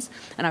ones.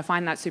 And I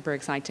find that super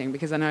exciting,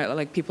 because I know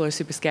like people are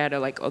super scared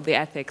of like the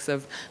ethics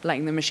of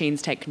letting the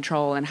machines take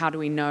control, and how do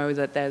we know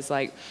that there's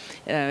like,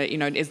 you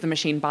know, is the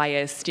machine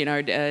biased? You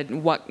know,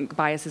 what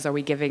biases are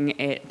we giving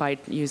it by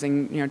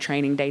using, you know,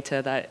 training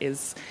data that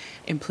is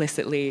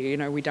implicitly, you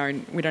know, we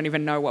don't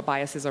even know what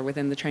biases are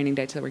within the training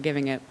data that we're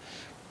giving it.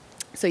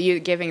 So you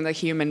giving the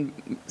human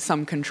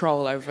some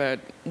control over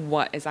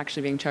what is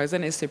actually being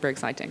chosen is super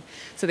exciting.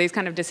 So these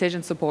kind of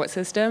decision support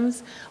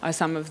systems are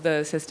some of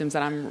the systems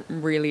that I'm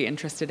really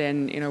interested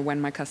in, you know, when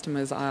my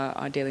customers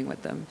are dealing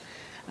with them.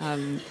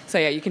 So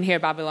yeah, you can hear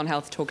Babylon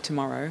Health talk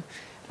tomorrow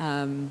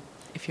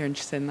if you're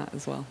interested in that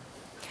as well.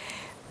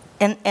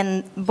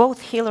 And both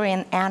Hilary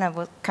and Anna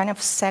will kind of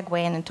segue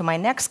into my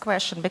next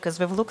question, because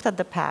we've looked at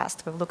the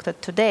past, we've looked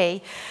at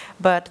today,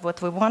 but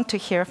what we want to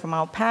hear from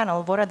our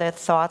panel, what are their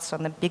thoughts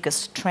on the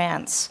biggest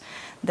trends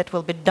that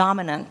will be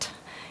dominant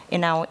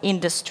in our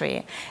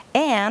industry?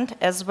 And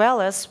as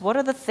well as, what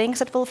are the things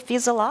that will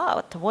fizzle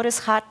out? What is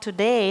hot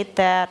today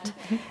that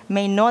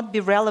may not be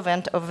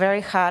relevant or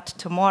very hot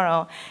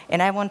tomorrow?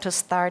 And I want to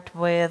start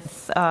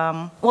with,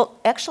 well,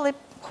 actually,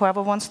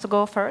 whoever wants to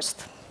go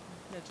first.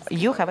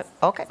 You have it,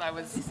 okay.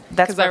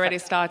 Because I already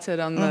started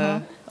on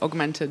the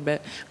augmented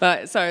bit.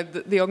 But so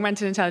the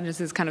augmented intelligence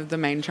is kind of the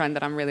main trend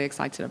that I'm really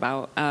excited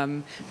about,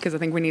 because I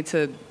think we need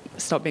to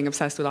stop being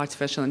obsessed with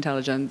artificial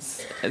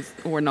intelligence.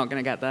 We're not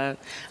going to get there.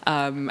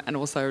 And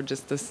also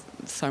just there's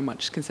so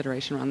much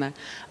consideration around there.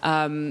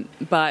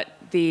 But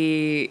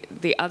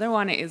the other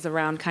one is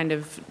around kind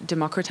of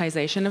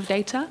democratization of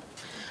data.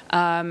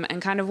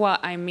 And kind of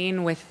what I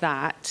mean with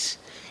that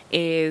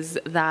is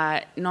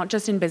that not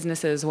just in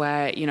businesses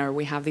where, you know,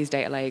 we have these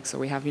data lakes or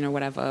we have, you know,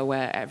 whatever,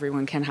 where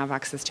everyone can have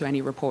access to any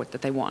report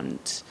that they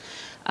want,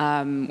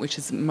 which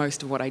is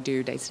most of what I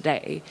do day to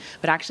day.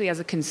 But actually as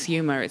a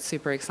consumer, it's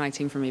super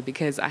exciting for me,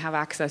 because I have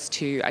access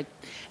to,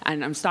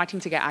 and I'm starting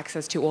to get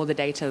access to all the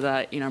data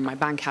that, you know, my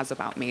bank has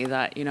about me,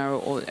 that, you know,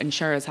 all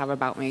insurers have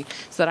about me,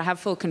 so that I have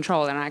full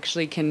control and I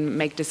actually can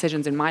make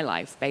decisions in my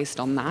life based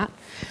on that.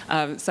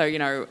 So, you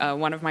know,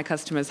 one of my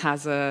customers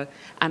has a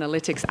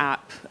analytics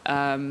app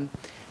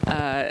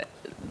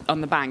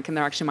on the bank, and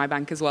they're actually my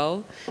bank as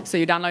well. So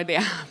you download the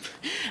app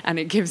and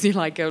it gives you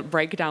like a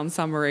breakdown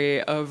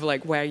summary of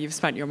like where you've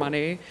spent your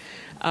money.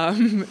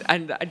 And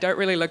I don't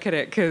really look at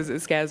it because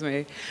it scares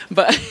me.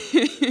 But,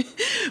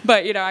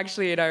 but you know,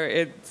 actually, you know,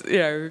 it's, you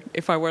know,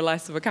 if I were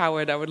less of a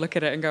coward, I would look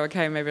at it and go,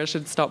 okay, maybe I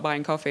should stop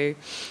buying coffee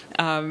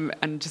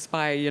and just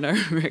buy, you know,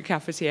 a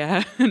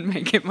cafetiere and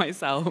make it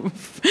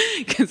myself,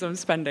 because I'm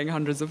spending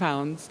hundreds of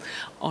pounds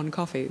on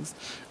coffees.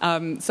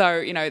 So,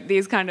 you know,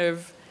 these kind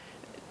of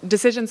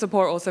decision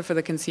support also for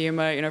the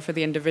consumer, you know, for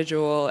the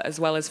individual as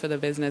well as for the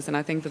business, and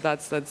I think that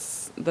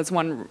that's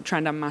one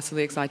trend I'm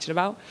massively excited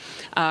about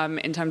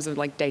in terms of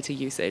like data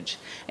usage.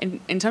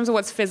 In terms of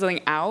what's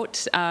fizzling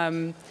out,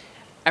 I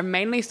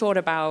mainly thought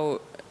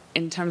about,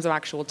 in terms of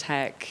actual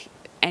tech,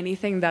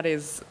 anything that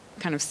is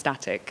kind of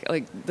static.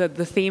 Like the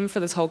theme for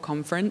this whole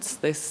conference,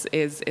 this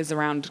is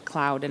around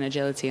cloud and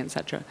agility,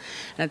 etc.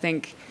 And I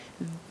think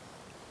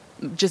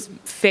just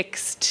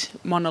fixed,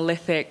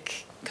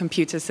 monolithic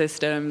computer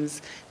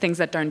systems, things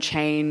that don't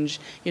change.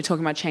 You're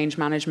talking about change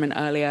management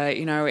earlier.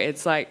 You know,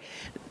 it's like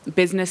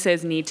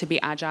businesses need to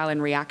be agile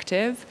and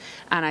reactive.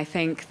 And I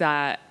think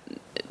that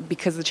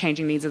because of the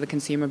changing needs of the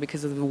consumer,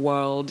 because of the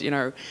world, you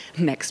know,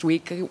 next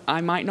week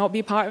I might not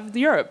be part of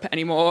Europe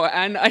anymore,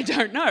 and I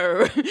don't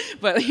know.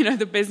 But, you know,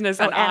 the business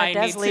and I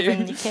need to live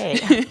in the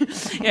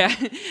UK. Yeah,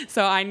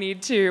 so I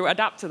need to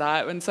adapt to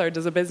that, and so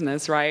does a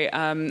business, right?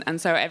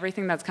 And so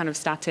everything that's kind of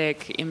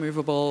static,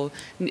 immovable,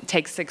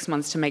 takes 6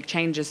 months to make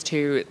changes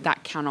to,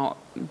 that cannot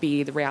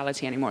be the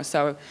reality anymore.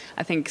 So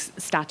I think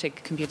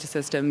static computer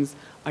systems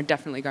are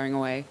definitely going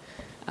away.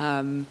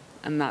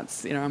 And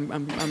that's, you know,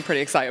 I'm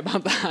pretty excited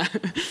about that.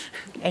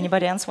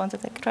 Anybody else want to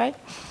take a try?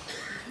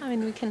 I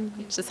mean, we can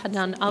just head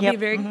down. I'll be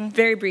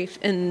very brief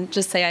and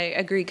just say I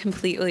agree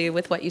completely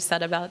with what you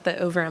said about the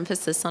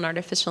overemphasis on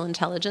artificial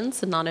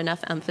intelligence and not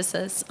enough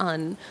emphasis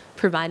on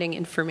providing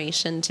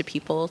information to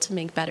people to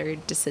make better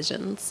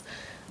decisions.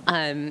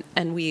 And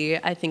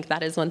I think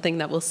that is one thing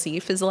that we'll see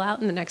fizzle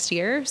out in the next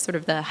year, sort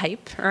of the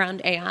hype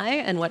around AI,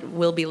 and what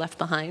will be left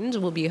behind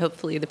will be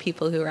hopefully the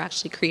people who are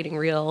actually creating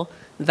real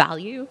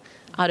value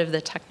out of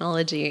the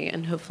technology,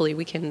 and hopefully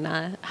we can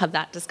have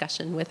that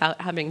discussion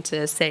without having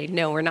to say,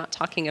 no, we're not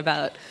talking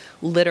about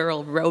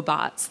literal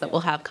robots that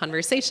will have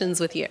conversations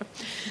with you.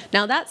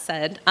 Now that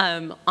said,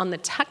 on the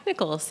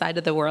technical side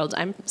of the world,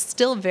 I'm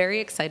still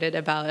very excited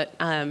about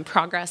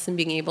progress in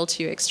being able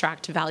to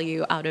extract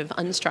value out of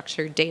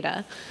unstructured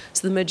data.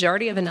 So the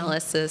majority of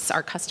analysis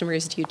our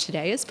customers do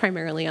today is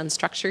primarily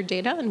unstructured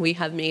data, and we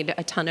have made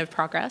a ton of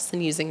progress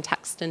in using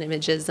text and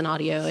images and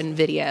audio and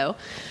video.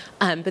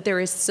 But there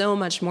is so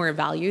much more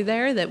value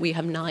there that we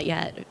have not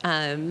yet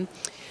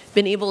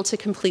been able to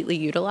completely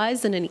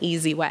utilize in an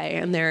easy way.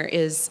 And there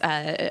is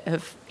a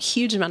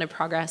huge amount of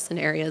progress in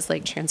areas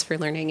like transfer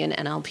learning and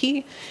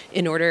NLP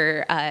in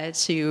order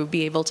to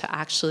be able to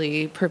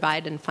actually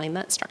provide and find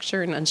that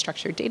structure in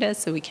unstructured data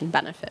so we can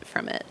benefit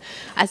from it.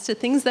 As to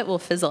things that will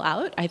fizzle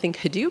out, I think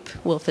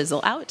Hadoop will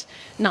fizzle out.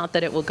 Not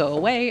that it will go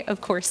away,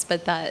 of course,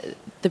 but that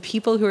the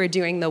people who are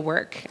doing the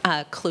work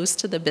close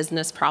to the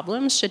business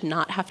problems should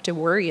not have to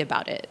worry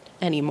about it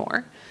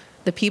anymore.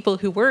 The people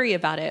who worry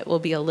about it will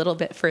be a little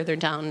bit further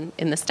down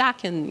in the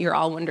stack, and you're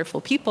all wonderful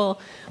people.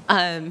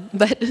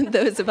 But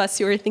those of us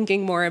who are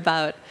thinking more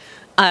about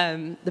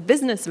the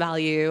business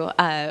value,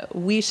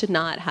 we should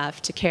not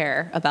have to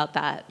care about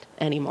that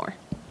anymore.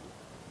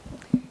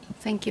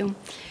 Thank you.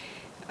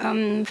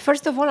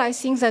 First of all, I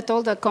think that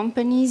all the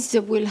companies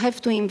will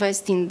have to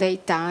invest in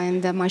data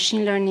and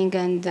machine learning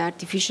and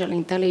artificial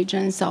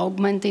intelligence,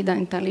 augmented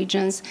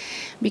intelligence,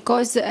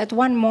 because at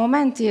one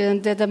moment,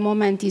 the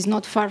moment is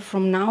not far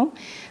from now,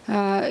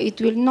 it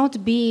will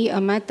not be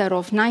a matter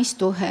of nice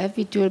to have,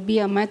 it will be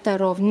a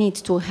matter of need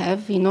to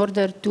have in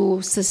order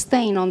to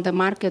sustain on the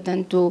market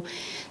and to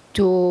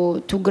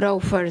grow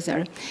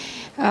further.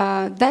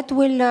 That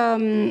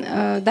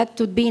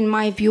would be, in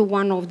my view,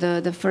 one of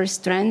the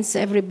first trends.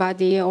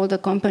 Everybody, all the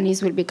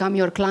companies will become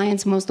your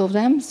clients, most of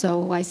them.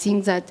 So I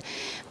think that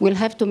we'll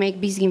have to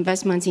make big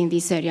investments in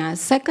this area.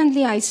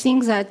 Secondly, I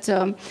think that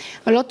a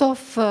lot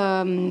of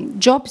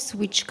jobs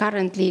which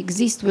currently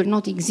exist will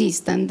not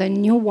exist, and the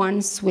new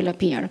ones will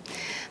appear.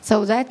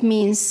 So that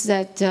means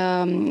that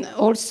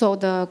also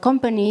the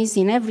companies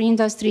in every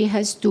industry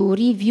has to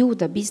review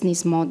the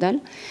business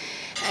model,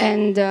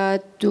 and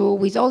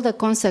with all the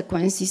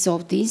consequences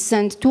of this,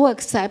 and to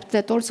accept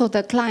that also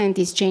the client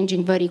is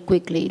changing very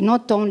quickly,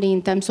 not only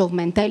in terms of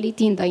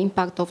mentality and the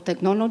impact of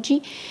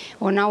technology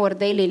on our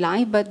daily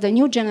life, but the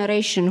new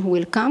generation who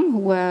will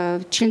come,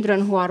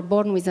 children who are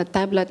born with a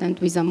tablet and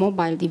with a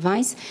mobile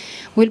device,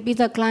 will be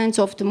the clients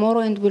of tomorrow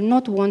and will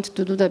not want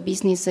to do the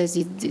business as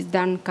it is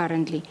done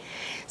currently.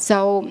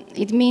 So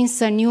it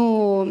means a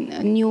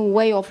new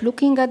way of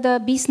looking at the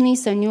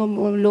business, a new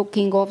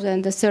looking of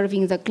and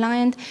serving the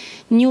client,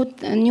 new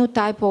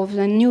type of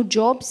new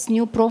jobs,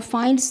 new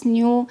profiles,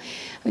 new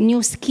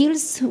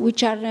skills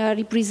which are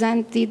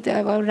represented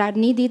or are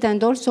needed,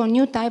 and also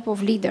new type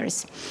of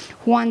leaders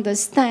who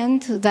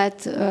understand that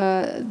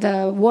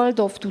the world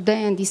of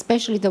today and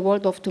especially the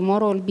world of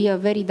tomorrow will be a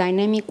very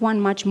dynamic one,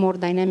 much more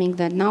dynamic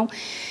than now,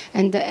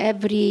 and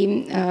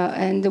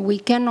and we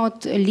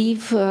cannot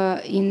live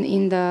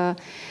in the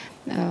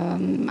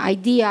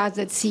idea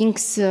that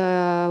things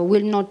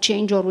will not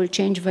change or will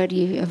change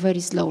very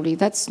slowly.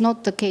 That's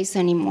not the case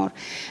anymore.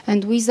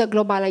 And with the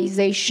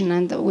globalization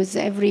and with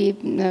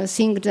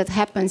everything that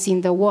happens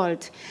in the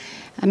world,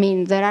 I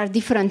mean, there are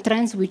different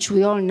trends which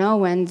we all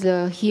know and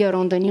hear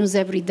on the news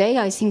every day.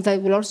 I think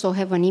that will also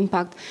have an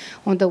impact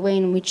on the way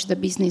in which the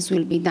business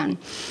will be done.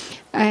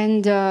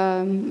 And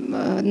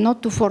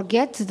not to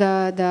forget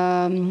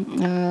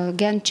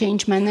again,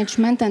 change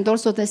management and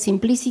also the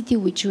simplicity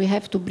which we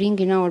have to bring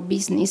in our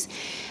business,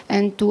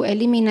 and to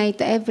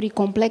eliminate every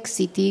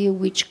complexity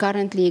which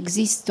currently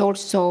exists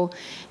also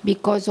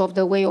because of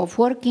the way of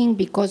working,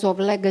 because of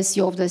legacy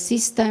of the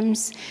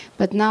systems.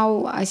 But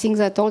now I think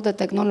that all the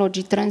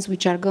technology trends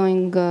which are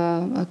going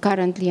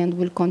currently and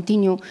will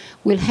continue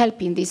will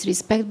help in this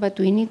respect, but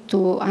we need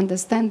to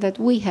understand that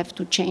we have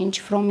to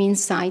change from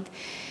inside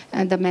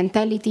and the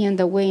mentality and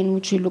the way in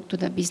which we look to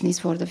the business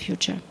for the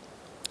future.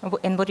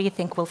 And what do you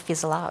think will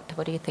fizzle out?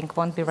 What do you think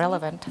won't be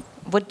relevant?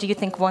 What do you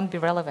think won't be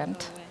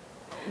relevant?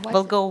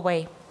 Will go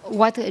away?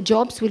 What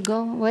jobs will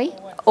go away?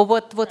 Or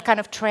what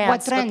kind of trends?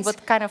 What trends?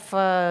 What kind of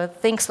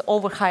things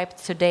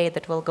overhyped today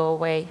that will go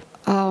away?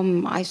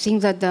 I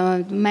think that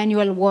the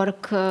manual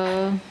work,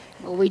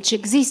 which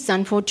exists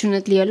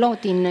unfortunately a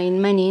lot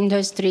in many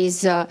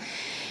industries,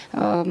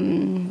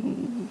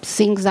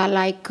 things are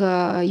like,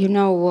 you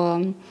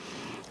know,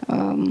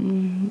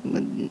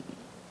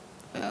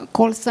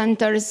 call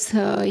centers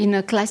in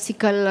a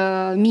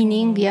classical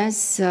meaning,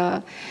 yes,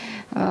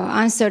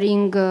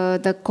 answering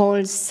the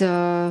calls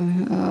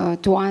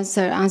to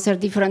answer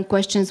different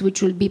questions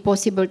which will be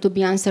possible to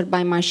be answered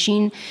by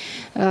machine,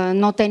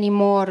 not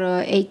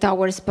anymore 8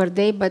 hours per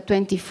day, but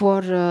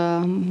 24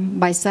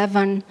 by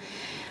 7.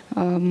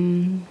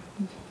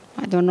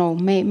 I don't know,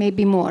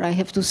 maybe more, I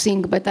have to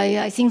think, but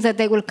I think that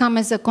they will come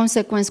as a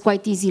consequence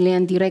quite easily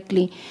and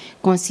directly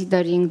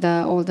considering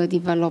all the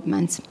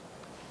developments.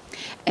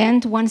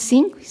 And one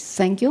thing,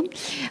 thank you,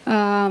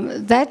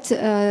 that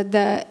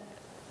the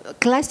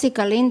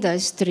classical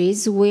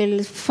industries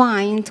will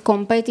find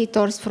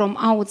competitors from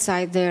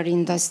outside their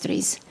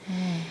industries.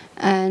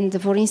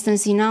 And for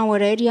instance, in our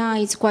area,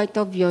 it's quite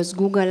obvious.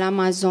 Google,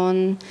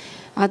 Amazon,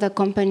 other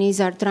companies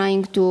are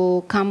trying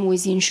to come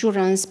with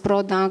insurance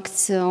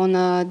products on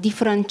a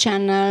different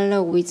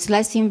channel, with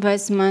less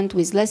investment,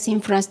 with less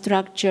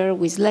infrastructure,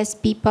 with less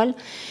people,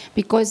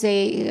 because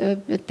they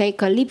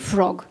take a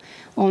leapfrog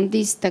on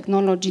this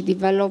technology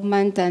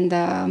development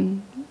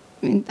and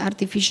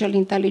artificial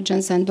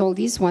intelligence and all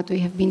this, what we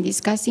have been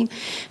discussing,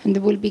 and they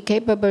will be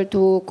capable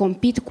to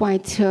compete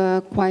quite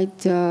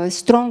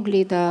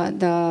strongly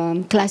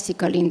the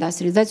classical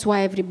industry. That's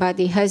why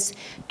everybody has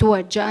to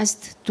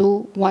adjust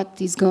to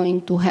what is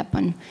going to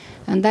happen.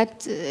 And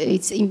that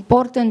it's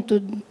important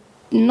to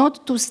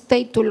not to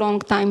stay too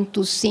long time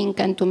to think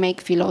and to make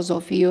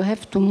philosophy. You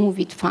have to move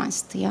it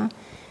fast, yeah?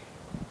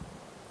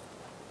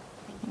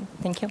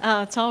 Thank you.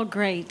 It's all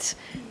great.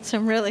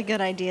 Some really good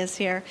ideas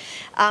here.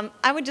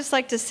 I would just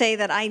like to say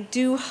that I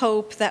do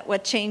hope that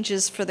what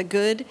changes for the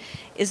good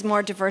is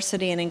more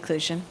diversity and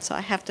inclusion. So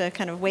I have to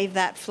kind of wave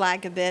that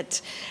flag a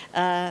bit.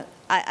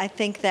 I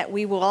think that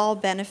we will all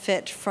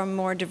benefit from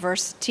more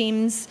diverse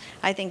teams.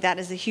 I think that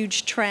is a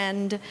huge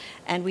trend,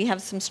 and we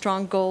have some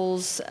strong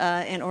goals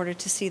in order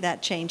to see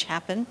that change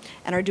happen,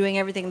 and are doing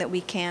everything that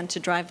we can to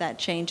drive that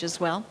change as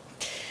well.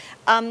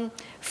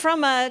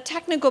 From a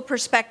technical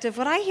perspective,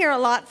 what I hear a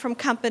lot from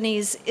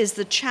companies is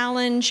the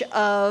challenge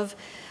of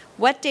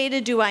what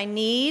data do I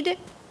need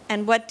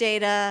and what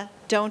data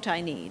don't I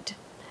need.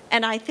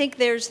 And I think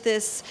there's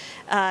this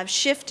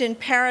shift in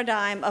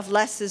paradigm of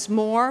less is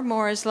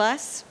more is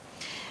less.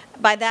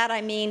 By that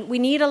I mean we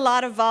need a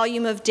lot of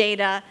volume of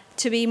data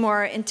to be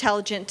more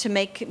intelligent, to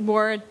make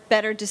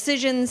better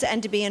decisions,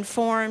 and to be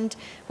informed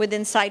with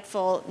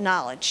insightful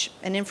knowledge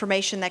and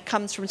information that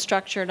comes from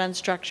structured,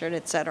 unstructured,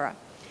 et cetera.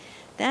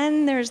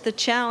 Then there's the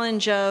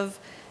challenge of,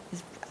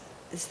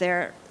 is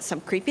there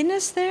some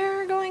creepiness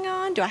there going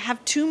on? Do I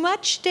have too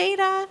much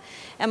data?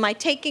 Am I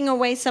taking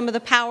away some of the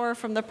power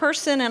from the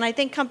person? And I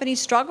think companies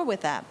struggle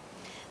with that.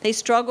 They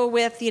struggle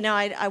with, you know,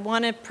 I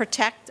want to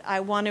protect, I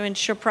want to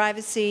ensure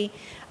privacy,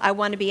 I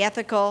want to be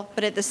ethical,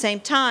 but at the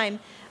same time,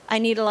 I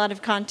need a lot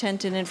of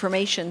content and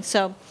information.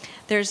 So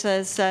there's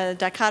this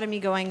dichotomy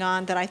going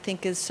on that I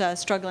think is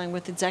struggling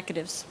with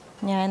executives.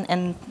 Yeah,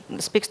 and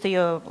speaks to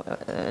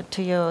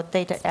your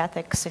data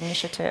ethics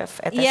initiative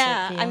at SAP.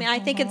 Yeah, I mean, I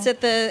think it's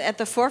at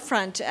the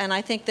forefront, and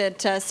I think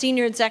that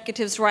senior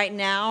executives right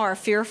now are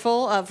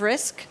fearful of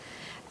risk,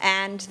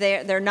 and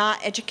they're not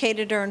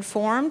educated or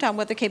informed on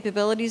what the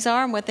capabilities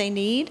are and what they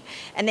need,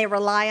 and they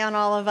rely on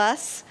all of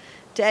us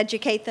to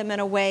educate them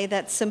in a way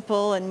that's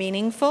simple and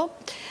meaningful.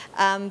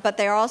 But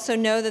they also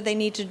know that they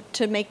need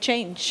to make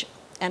change,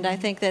 and I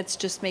think that's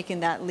just making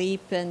that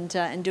leap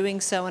and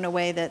doing so in a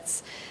way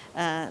that's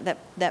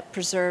that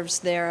preserves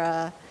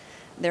their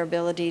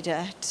ability to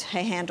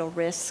handle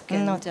risk.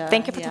 And, no,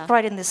 thank you for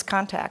providing this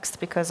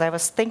context, because I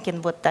was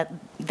thinking what that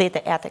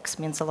data ethics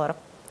means a lot of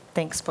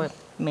things for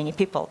many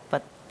people,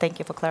 but thank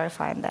you for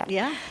clarifying that.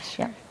 Yeah,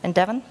 sure. Yeah. And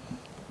Devon?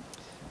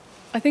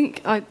 I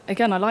think,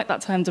 again, I like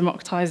that term,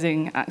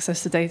 democratizing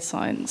access to data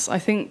science. I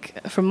think,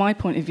 from my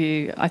point of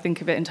view, I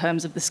think of it in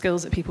terms of the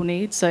skills that people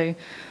need. So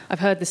I've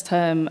heard this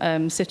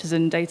term,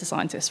 citizen data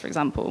scientist, for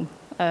example.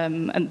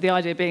 And the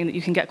idea being that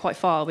you can get quite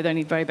far with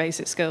only very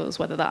basic skills,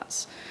 whether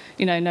that's,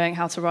 you know, knowing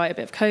how to write a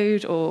bit of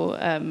code or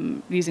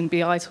using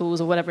BI tools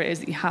or whatever it is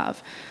that you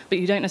have. But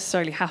you don't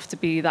necessarily have to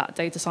be that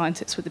data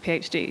scientist with the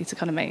PhD to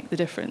kind of make the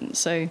difference.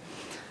 So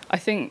I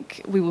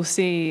think we will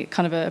see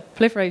kind of a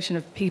proliferation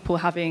of people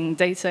having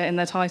data in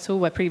their title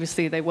where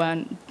previously they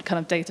weren't kind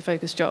of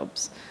data-focused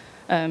jobs,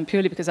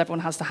 purely because everyone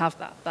has to have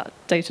that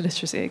data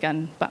literacy,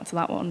 again, back to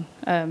that one.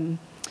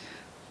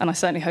 And I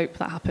certainly hope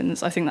that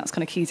happens. I think that's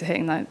kind of key to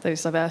hitting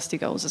those diversity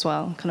goals as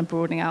well, kind of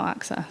broadening out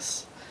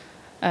access.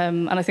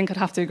 And I think I'd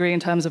have to agree in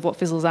terms of what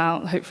fizzles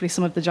out, hopefully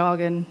some of the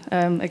jargon,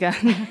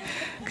 again,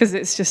 because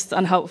it's just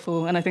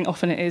unhelpful, and I think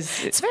often it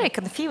is. It's very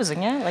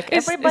confusing, yeah? Like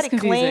everybody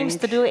claims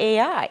to do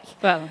AI.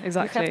 Well,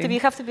 exactly. You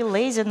have to be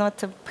lazy not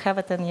to have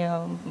it on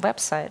your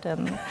website.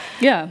 And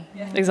yeah,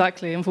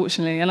 exactly,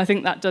 unfortunately. And I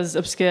think that does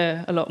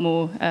obscure a lot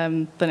more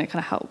than it kind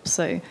of helps.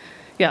 So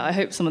yeah, I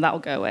hope some of that will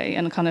go away,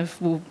 and kind of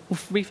we'll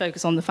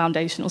refocus on the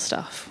foundational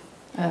stuff.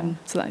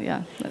 So that,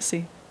 yeah, let's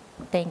see.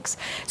 Thanks.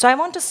 So I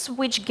want to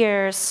switch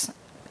gears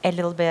a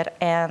little bit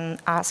and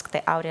ask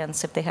the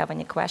audience if they have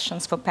any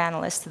questions for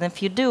panelists. And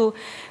if you do,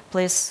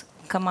 please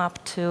come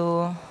up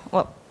to,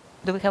 well,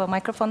 do we have a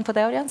microphone for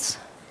the audience?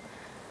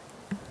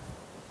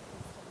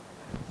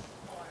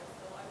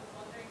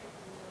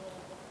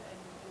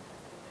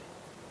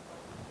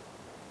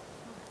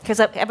 Has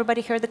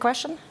everybody heard the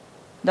question?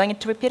 Do I need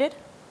to repeat it?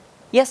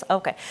 Yes?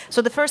 Okay.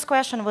 So the first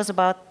question was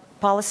about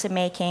policy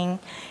making,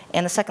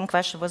 and the second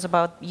question was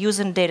about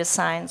using data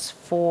science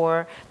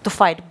to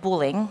fight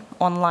bullying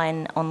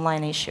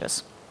online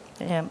issues.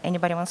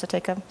 Anybody wants to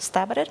take a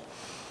stab at it?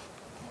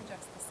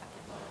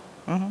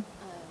 Mm-hmm.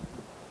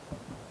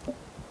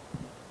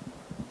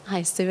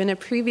 Hi, so in a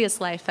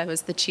previous life, I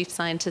was the chief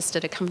scientist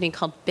at a company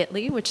called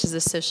Bitly, which is a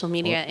social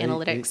media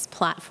analytics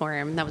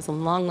platform. That was a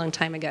long, long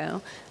time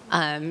ago.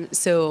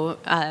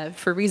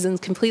 For reasons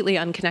completely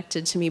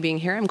unconnected to me being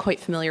here, I'm quite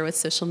familiar with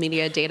social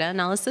media data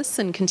analysis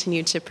and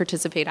continue to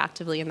participate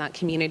actively in that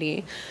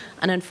community.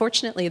 And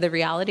unfortunately, the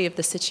reality of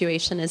the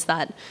situation is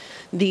that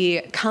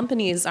the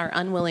companies are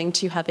unwilling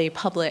to have a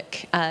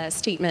public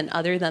statement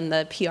other than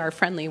the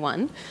PR-friendly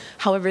one.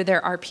 However,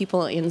 there are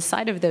people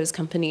inside of those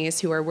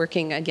companies who are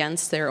working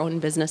against their own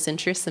business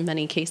interests, in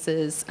many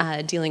cases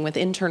dealing with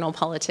internal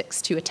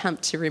politics to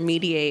attempt to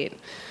remediate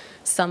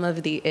some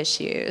of the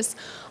issues.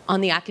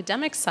 On the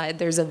academic side,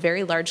 there's a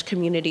very large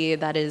community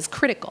that is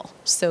critical.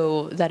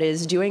 So that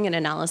is doing an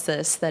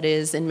analysis that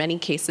is, in many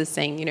cases,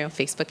 saying, you know,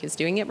 Facebook is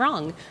doing it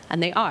wrong,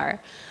 and they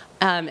are,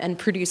 and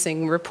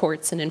producing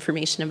reports and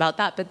information about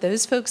that. But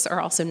those folks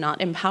are also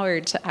not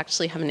empowered to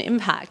actually have an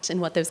impact in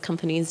what those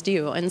companies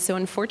do. And so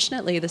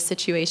unfortunately, the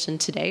situation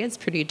today is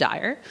pretty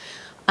dire.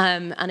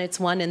 And it's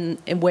one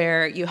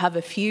where you have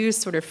a few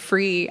sort of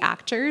free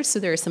actors. So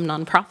there are some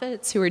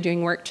nonprofits who are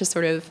doing work to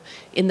sort of,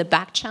 in the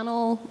back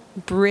channel,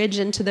 bridge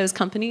into those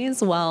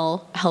companies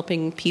while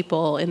helping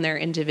people in their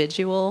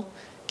individual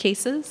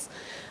cases.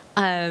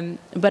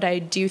 But I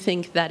do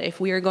think that if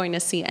we are going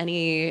to see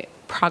any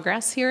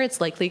progress here,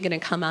 it's likely going to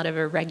come out of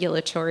a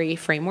regulatory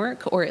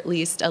framework, or at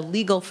least a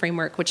legal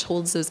framework which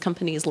holds those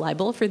companies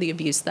liable for the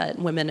abuse that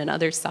women and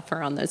others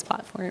suffer on those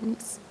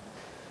platforms.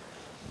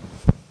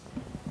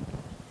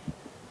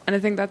 And I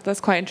think that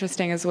that's quite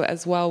interesting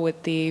as well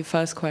with the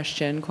first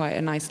question, quite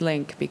a nice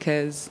link,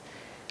 because,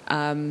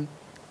 and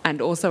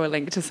also a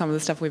link to some of the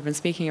stuff we've been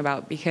speaking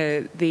about,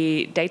 because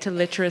the data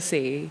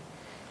literacy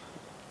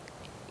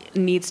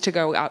needs to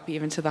go up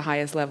even to the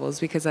highest levels,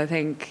 because I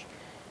think,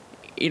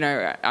 you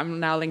know,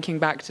 I'm now linking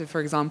back to, for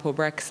example,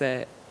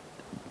 Brexit.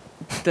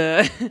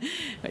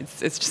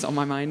 It's just on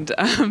my mind.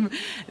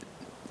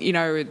 You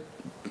know,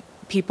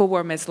 people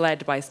were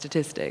misled by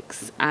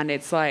statistics, and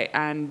it's like,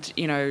 and,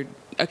 you know,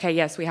 okay,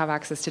 yes, we have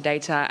access to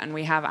data and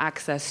we have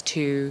access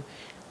to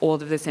all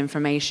of this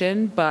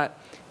information, but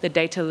the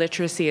data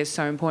literacy is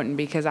so important,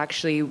 because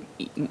actually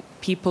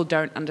people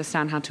don't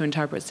understand how to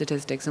interpret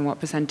statistics and what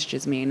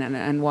percentages mean,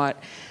 and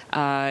what,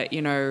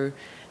 you know,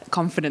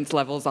 confidence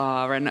levels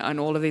are, and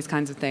all of these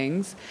kinds of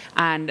things.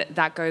 And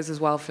that goes as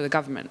well for the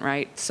government,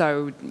 right?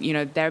 So, you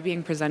know, they're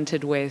being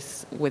presented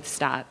with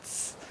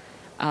stats,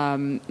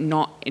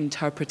 not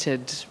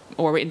interpreted,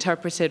 or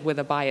interpreted with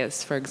a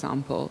bias, for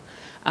example.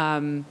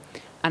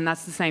 And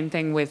that's the same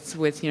thing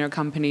with you know,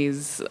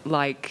 companies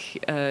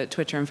like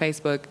Twitter and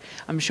Facebook.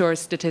 I'm sure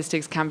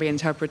statistics can be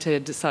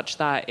interpreted such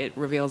that it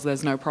reveals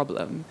there's no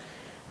problem.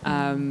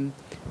 And,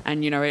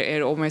 you know,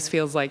 it almost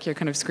feels like you're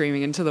kind of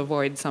screaming into the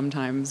void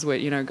sometimes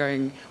with, you know,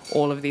 going,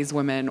 all of these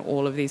women,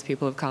 all of these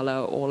people of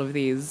color, all of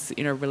these,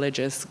 you know,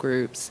 religious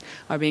groups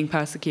are being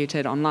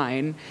persecuted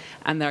online,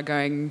 and they're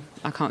going,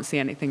 I can't see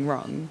anything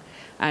wrong.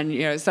 And,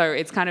 you know, so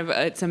it's kind of,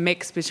 it's a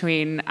mix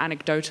between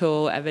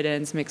anecdotal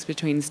evidence, mix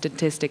between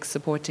statistics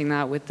supporting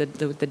that with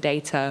the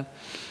data.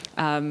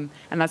 And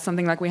that's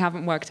something like we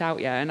haven't worked out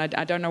yet. And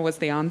I don't know what's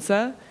the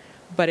answer,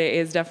 but it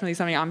is definitely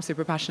something I'm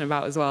super passionate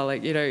about as well.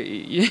 Like, you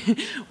know,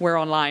 we're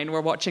online,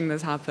 we're watching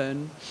this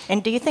happen.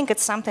 And do you think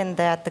it's something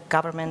that the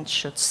government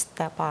should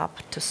step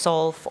up to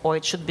solve, or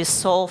it should be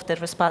solved at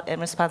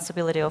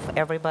responsibility of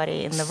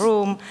everybody in the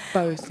room?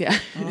 Both, yeah.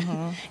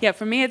 Mm-hmm. Yeah,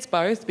 for me it's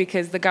both,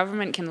 because the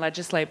government can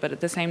legislate, but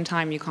at the same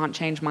time you can't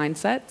change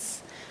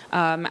mindsets.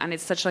 And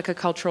it's such like a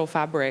cultural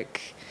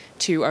fabric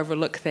to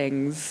overlook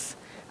things.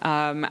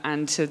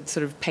 And to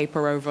sort of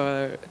paper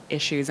over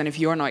issues. And if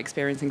you're not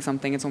experiencing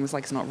something, it's almost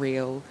like it's not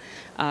real.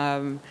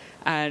 And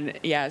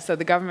yeah, so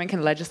the government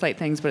can legislate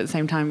things, but at the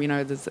same time, you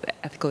know, there's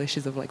ethical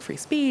issues of like free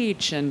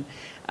speech, and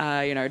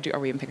you know, are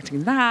we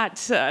impacting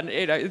that? And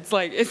you know, it's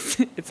like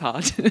it's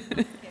hard.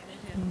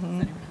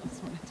 Mm-hmm.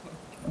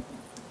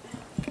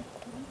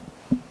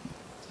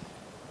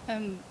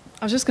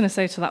 I was just going to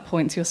say to that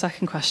point, to your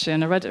second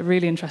question, I read a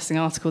really interesting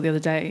article the other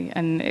day,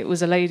 and it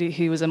was a lady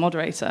who was a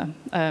moderator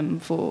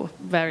for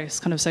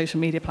various kind of social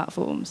media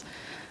platforms.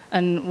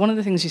 And one of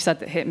the things she said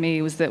that hit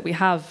me was that we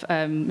have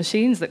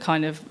machines that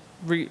kind of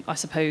route, I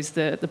suppose,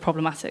 the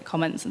problematic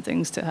comments and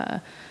things to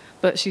her.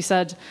 But she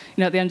said,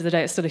 you know, at the end of the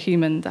day, it's still a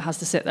human that has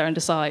to sit there and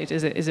decide,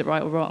 is it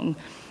right or wrong?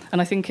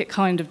 And I think it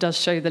kind of does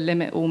show the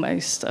limit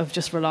almost of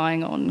just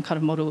relying on kind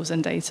of models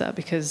and data,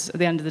 because at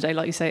the end of the day,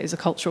 like you say, it's a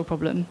cultural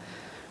problem.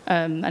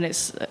 And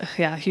it's,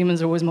 yeah,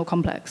 humans are always more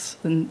complex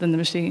than the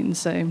machines.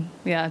 So,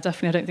 yeah,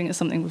 definitely I don't think it's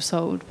something we've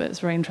solved, but it's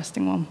a very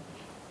interesting one.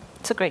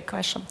 It's a great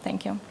question.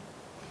 Thank you.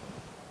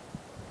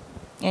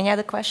 Any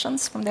other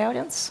questions from the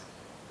audience?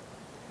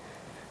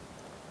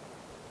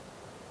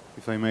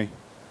 If I may.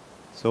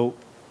 So,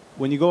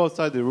 when you go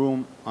outside the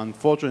room,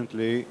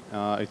 unfortunately,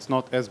 it's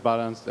not as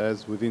balanced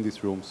as within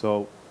this room.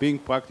 So being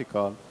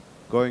practical,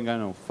 going, I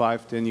don't know,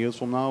 5, 10 years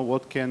from now,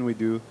 what can we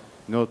do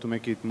in order to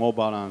make it more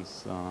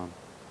balanced,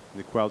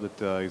 the crowd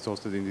that is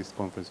hosted in this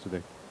conference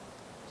today?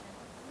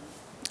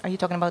 Are you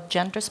talking about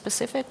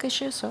gender-specific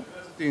issues? Or?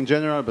 Diversity in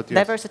general, but yes.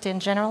 Diversity in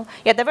general?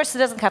 Yeah, diversity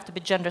doesn't have to be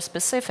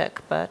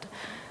gender-specific, but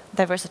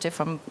diversity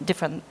from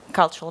different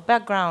cultural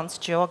backgrounds,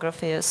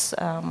 geographies,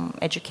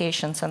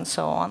 educations, and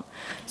so on.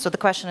 So the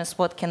question is,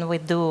 what can we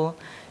do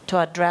to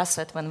address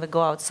it when we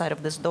go outside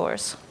of these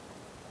doors?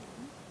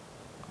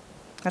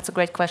 That's a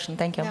great question.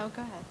 Thank you. No,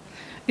 go ahead.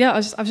 Yeah, I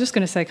was just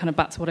going to say kind of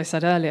back to what I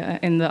said earlier,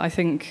 in that I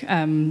think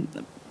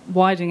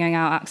widening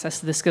out access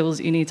to the skills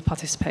that you need to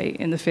participate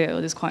in the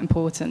field is quite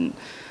important.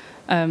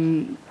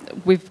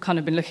 We've kind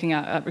of been looking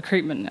at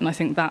recruitment, and I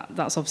think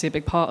that's obviously a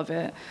big part of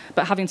it.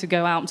 But having to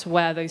go out to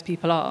where those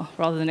people are,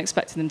 rather than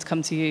expecting them to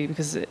come to you,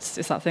 because it's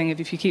that thing of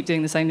if you keep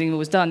doing the same thing you've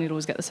always done, you'll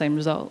always get the same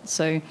results.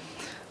 So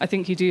I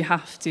think you do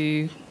have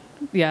to,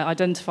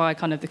 identify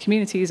kind of the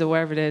communities or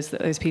wherever it is that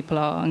those people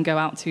are, and go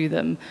out to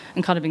them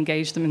and kind of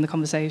engage them in the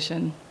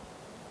conversation.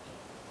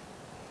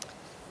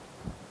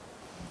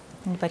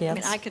 Anybody else?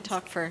 I mean, I could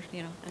talk for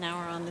an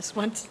hour on this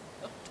one.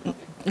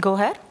 Go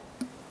ahead.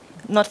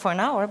 Not for an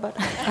hour, but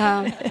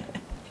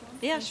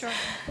yeah, sure.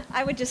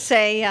 I would just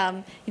say,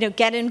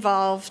 get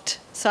involved.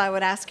 So I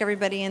would ask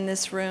everybody in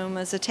this room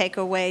as a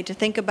takeaway to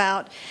think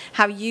about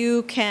how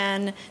you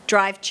can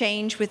drive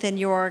change within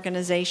your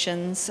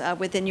organizations,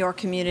 within your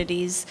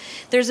communities.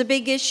 There's a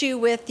big issue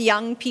with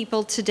young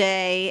people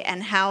today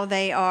and how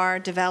they are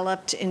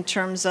developed in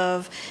terms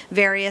of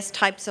various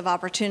types of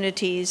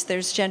opportunities.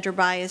 There's gender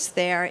bias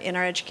there in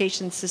our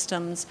education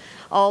systems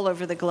all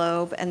over the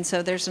globe, and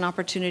so there's an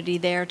opportunity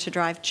there to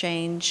drive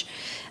change.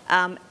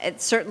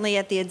 It's certainly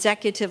at the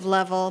executive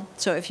level,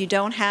 so if you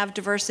don't have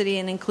diversity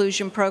and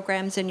inclusion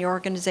programs in your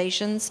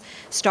organizations,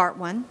 start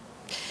one.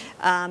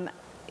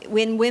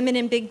 When women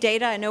in big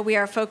data, I know we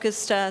are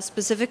focused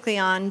specifically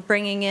on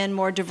bringing in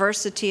more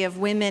diversity of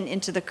women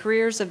into the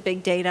careers of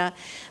big data,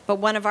 but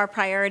one of our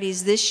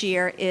priorities this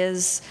year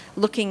is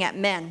looking at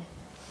men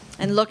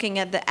and looking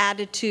at the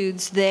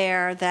attitudes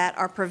there that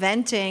are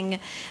preventing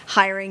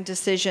hiring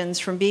decisions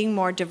from being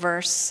more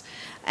diverse,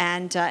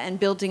 and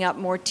building up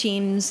more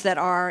teams that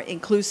are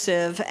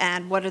inclusive,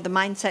 and what are the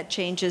mindset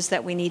changes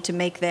that we need to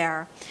make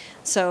there.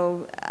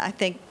 So I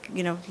think,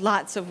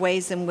 lots of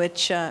ways in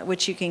which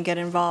you can get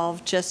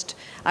involved. Just,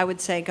 I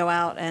would say, go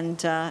out and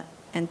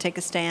take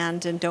a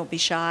stand, and don't be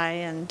shy.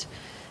 And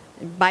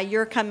by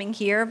your coming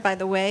here, by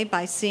the way,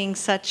 by seeing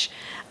such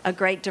a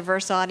great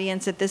diverse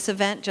audience at this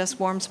event, just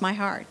warms my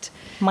heart.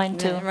 Mine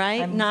too.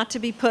 Right? Not to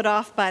be put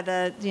off by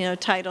the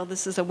title,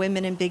 this is a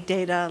Women in Big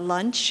Data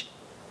lunch.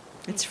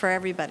 It's for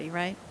everybody,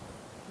 right?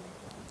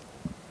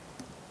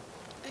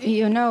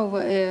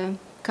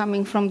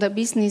 Coming from the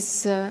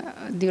business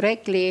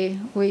directly,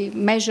 we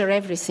measure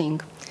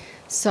everything.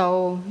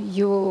 So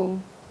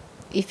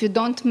if you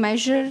don't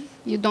measure,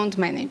 you don't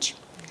manage.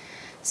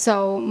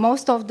 So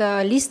most of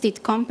the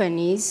listed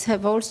companies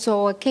have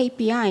also a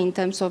KPI in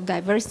terms of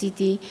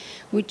diversity,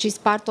 which is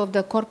part of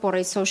the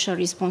corporate social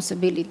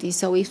responsibility.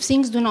 So if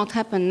things do not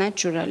happen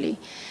naturally,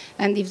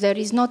 and if there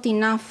is not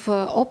enough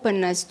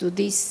openness to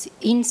this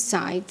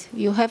insight,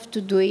 you have to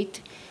do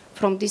it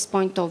from this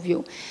point of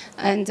view.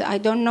 And I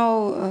don't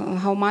know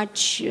how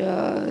much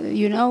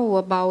you know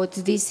about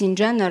this in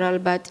general,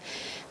 but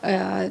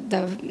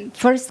the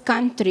first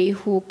country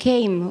who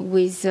came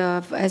with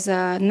as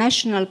a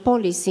national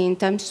policy in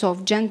terms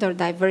of gender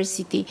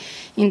diversity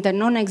in the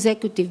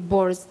non-executive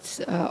boards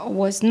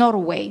was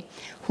Norway,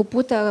 who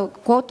put a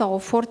quota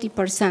of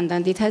 40%,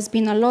 and it has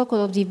been a lot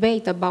of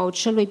debate about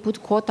shall we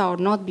put quota or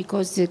not,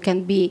 because it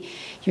can be,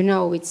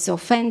 it's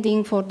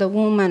offending for the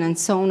woman and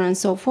so on and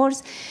so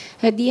forth.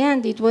 At the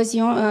end, it was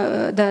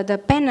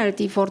the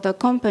penalty for the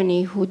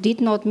company who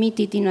did not meet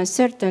it in a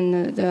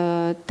certain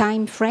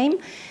time frame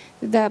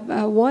that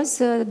was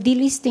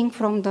delisting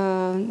from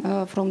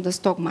the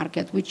stock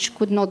market, which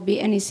could not be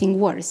anything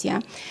worse.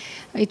 Yeah.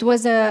 It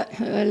was a,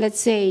 let's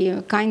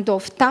say, kind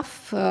of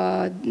tough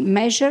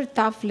measure,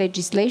 tough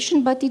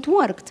legislation, but it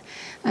worked.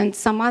 And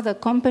some other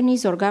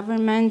companies or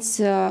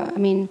governments,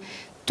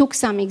 took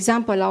some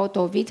example out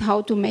of it,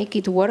 how to make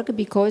it work,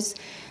 because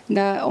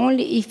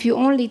if you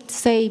only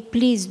say,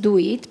 please do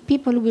it,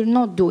 people will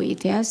not do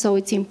it. Yeah? So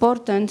it's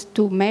important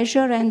to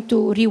measure and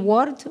to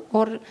reward,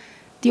 or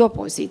the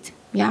opposite.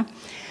 Yeah.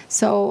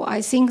 So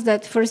I think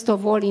that, first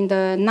of all, in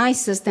the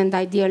nicest and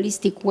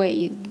idealistic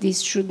way,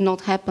 this should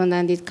not happen,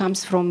 and it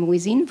comes from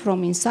within,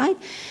 from inside.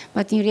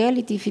 But in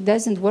reality, if it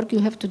doesn't work, you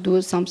have to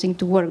do something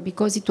to work,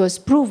 because it was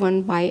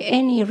proven by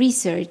any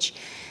research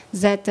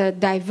that a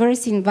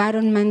diverse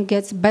environment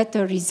gets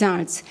better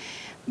results,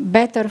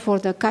 better for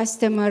the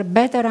customer,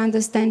 better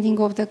understanding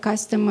of the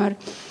customer,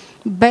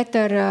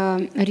 better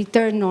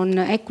return on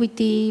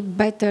equity,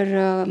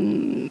 better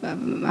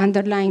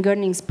underlying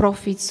earnings,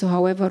 profits,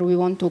 however we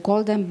want to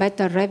call them,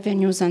 better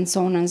revenues, and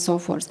so on and so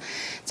forth.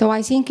 So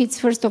I think it's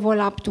first of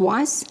all up to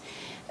us,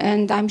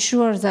 And I'm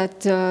sure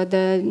that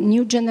the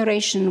new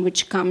generation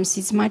which comes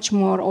is much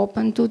more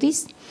open to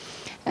this.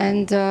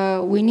 And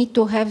we need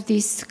to have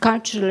this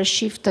cultural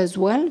shift as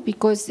well,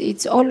 because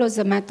it's always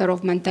a matter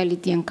of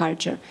mentality and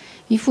culture.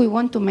 If we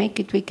want to make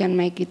it, we can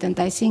make it. And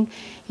I think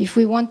if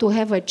we want to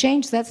have a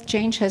change, that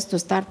change has to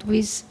start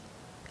with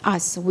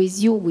us, with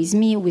you, with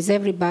me, with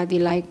everybody,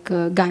 like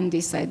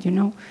Gandhi said, you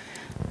know.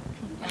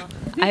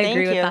 I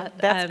agree with that.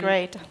 That's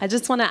great. I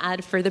just want to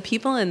add, for the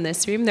people in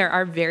this room, there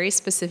are very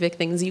specific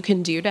things you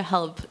can do to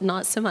help,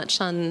 not so much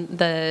on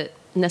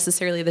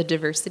necessarily the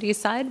diversity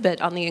side,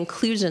 but on the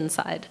inclusion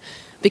side.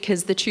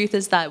 Because the truth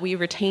is that we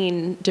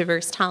retain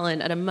diverse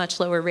talent at a much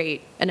lower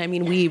rate, and I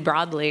mean we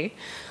broadly,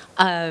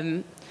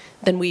 than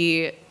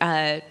we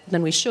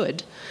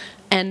should.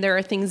 And there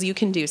are things you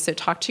can do. So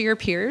talk to your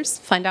peers,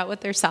 find out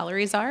what their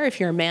salaries are. If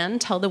you're a man,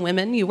 tell the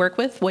women you work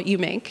with what you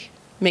make.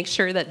 Make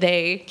sure that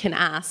they can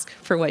ask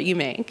for what you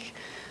make.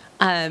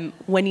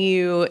 When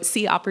you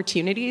see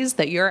opportunities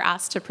that you're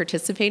asked to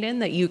participate in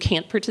that you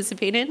can't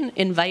participate in,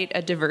 invite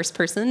a diverse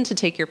person to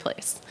take your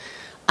place.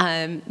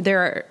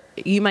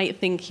 You might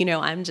think, you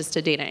know, I'm just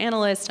a data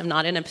analyst, I'm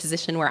not in a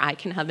position where I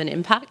can have an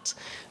impact,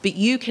 but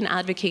you can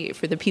advocate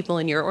for the people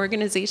in your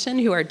organization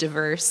who are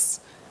diverse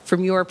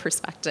from your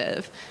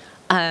perspective,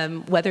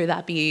 whether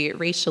that be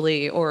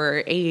racially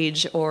or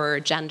age or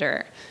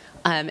gender.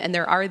 And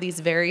there are these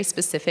very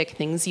specific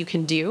things you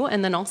can do.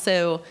 And then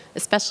also,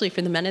 especially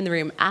for the men in the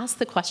room, ask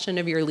the question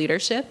of your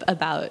leadership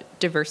about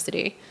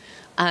diversity.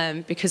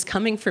 Because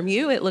coming from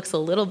you, it looks a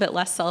little bit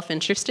less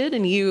self-interested,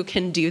 and you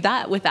can do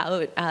that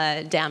without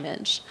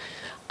damage.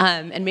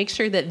 And make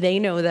sure that they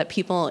know that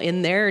people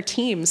in their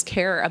teams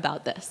care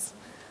about this.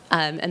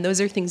 And those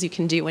are things you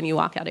can do when you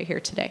walk out of here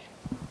today.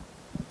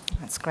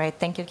 That's great.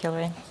 Thank you,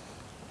 Hilary.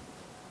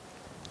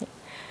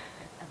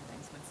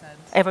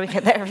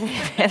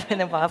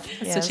 Everything above.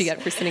 That's yes. what you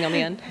get for sitting on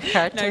the end.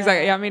 No,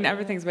 exactly. I mean,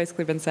 everything's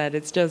basically been said.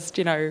 It's just,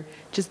 you know,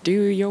 just do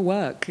your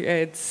work.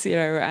 It's, you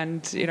know,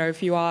 and, you know,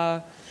 if you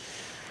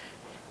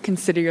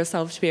consider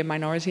yourself to be a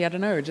minority, I don't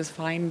know, just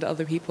find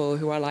other people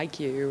who are like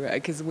you,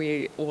 because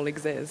we all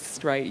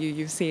exist, right?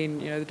 You've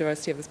seen, you know, the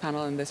diversity of this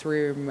panel in this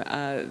room.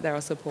 There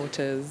are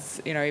supporters.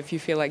 You know, if you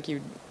feel like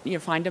you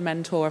find a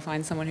mentor,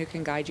 find someone who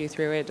can guide you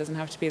through it. It doesn't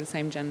have to be the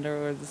same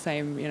gender or the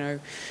same, you know,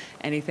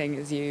 anything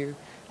as you.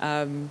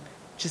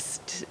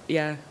 Just,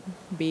 yeah,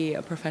 be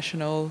a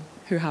professional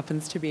who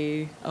happens to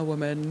be a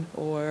woman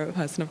or a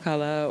person of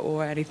color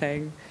or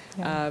anything.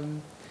 Yeah.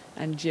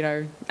 And, you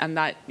know, and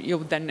that you'll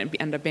then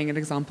end up being an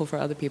example for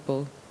other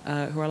people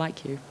who are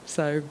like you.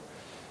 So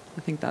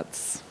I think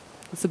that's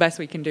the best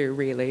we can do,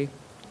 really,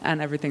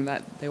 and everything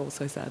that they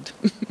also said.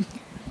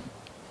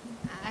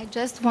 I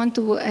just want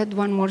to add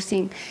one more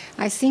thing.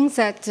 I think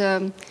that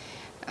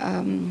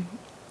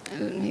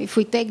if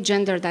we take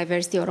gender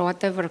diversity or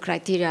whatever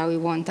criteria we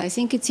want, I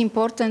think it's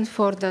important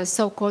for the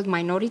so-called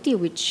minority,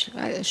 which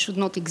should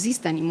not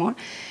exist anymore,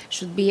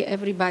 should be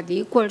everybody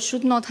equal,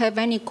 should not have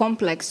any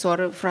complex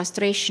or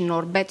frustration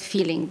or bad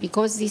feeling,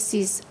 because this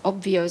is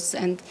obvious.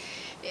 And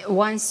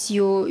once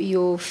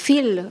you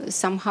feel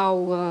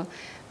somehow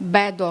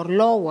bad or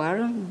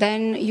lower,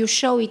 then you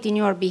show it in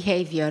your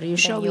behavior. You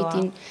show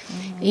it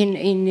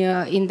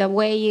in the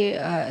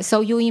way.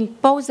 So you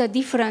impose a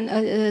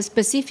different,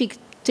 specific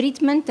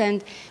treatment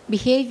and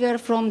behavior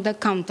from the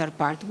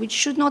counterpart, which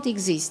should not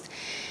exist.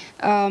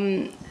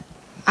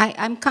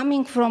 I'm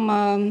coming from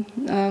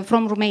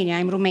Romania.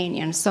 I'm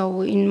Romanian.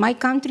 So in my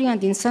country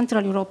and in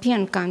Central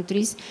European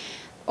countries,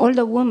 all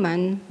the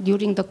women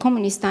during the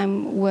communist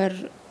time were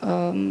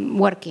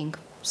working.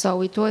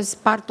 So it was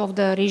part of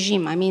the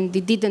regime. I mean,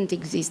 it didn't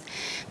exist.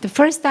 The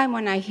first time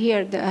when I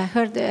heard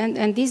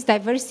and this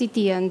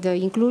diversity and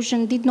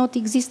inclusion did not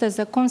exist as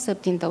a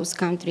concept in those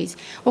countries.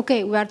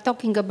 Okay, we are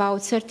talking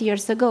about 30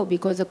 years ago,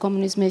 because the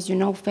communism, as you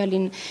know, fell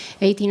in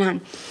 1989.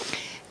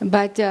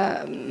 But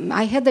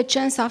I had the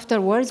chance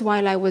afterwards,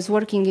 while I was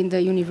working in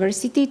the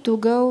university, to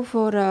go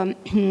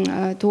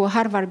to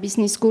Harvard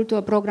Business School to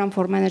a program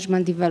for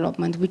management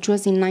development, which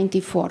was in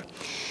 '94.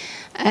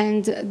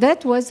 And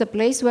that was a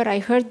place where I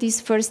heard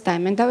this first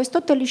time, and I was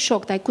totally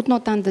shocked. I could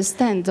not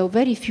understand. Though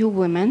very few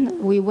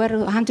women. We were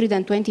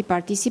 120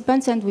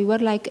 participants, and we were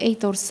like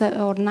 8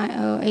 or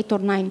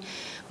 9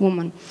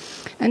 women.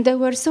 And they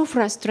were so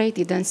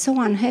frustrated and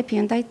so unhappy,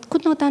 and I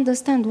could not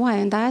understand why.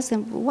 And I asked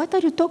them, what are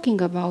you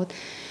talking about?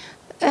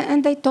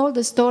 And they told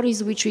the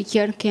stories which we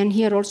can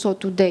hear also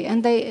today.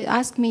 And they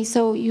asked me,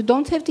 so you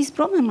don't have this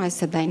problem? I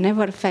said, I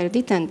never felt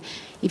it. And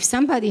if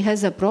somebody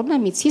has a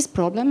problem, it's his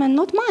problem and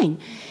not mine.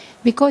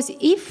 Because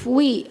if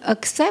we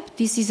accept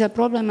this is a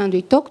problem and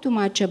we talk too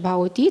much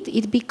about it,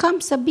 it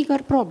becomes a bigger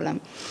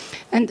problem.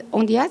 And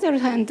on the other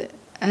hand,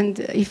 and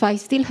if I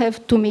still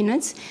have 2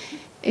 minutes,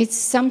 it's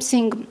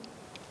something,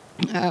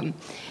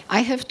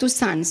 I have 2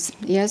 sons.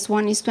 Yes,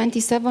 one is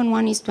 27,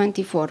 one is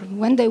 24.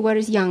 When they were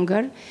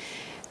younger,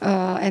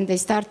 and they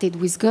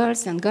started with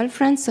girls and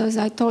girlfriends, so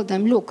I told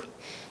them, look,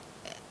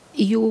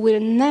 you will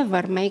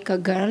never make a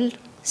girl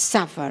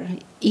suffer.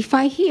 If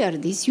I hear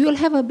this, you will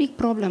have a big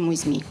problem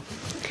with me.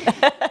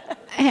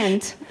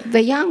 And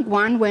the young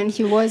one, when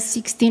he was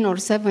 16 or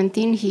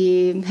 17,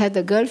 he had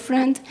a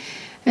girlfriend.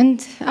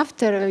 And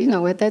after,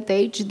 at that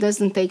age, it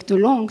doesn't take too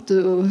long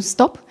to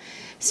stop.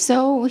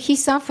 So he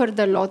suffered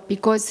a lot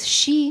because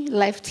she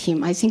left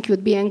him. I think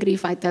you'd be angry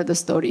if I tell the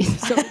story,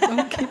 so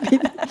don't keep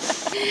it.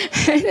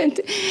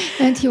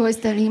 and he was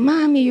telling,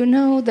 Mommy,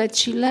 that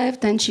she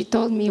left and she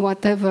told me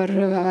whatever,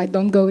 I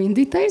don't go in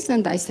details.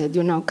 And I said,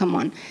 come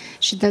on,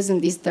 she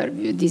doesn't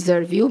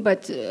deserve you,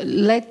 but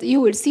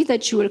you will see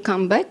that she will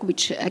come back,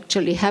 which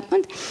actually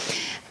happened.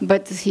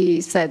 But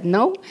he said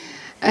no.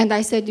 And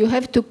I said, you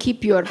have to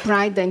keep your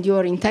pride and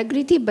your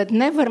integrity, but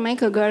never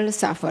make a girl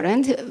suffer.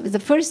 And the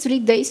first 3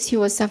 days, he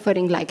was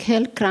suffering like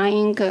hell,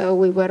 crying.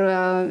 We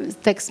were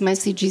text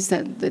messages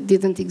that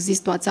didn't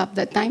exist, WhatsApp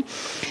that time,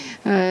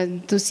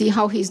 to see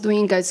how he's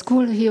doing at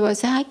school. He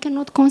was, I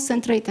cannot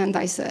concentrate. And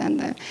I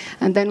said,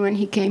 and then when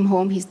he came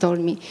home, he told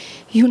me,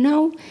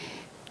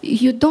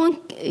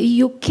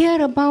 you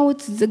care about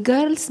the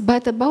girls,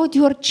 but about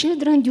your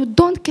children, you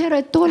don't care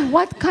at all.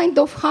 What kind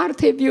of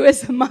heart have you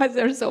as a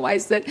mother? So I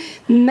said,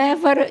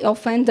 never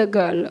offend a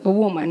girl, a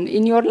woman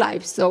in your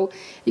life. So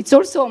it's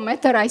also a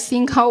matter, I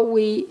think, how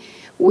we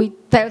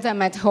tell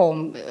them at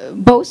home,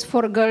 both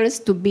for girls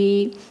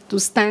to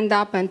stand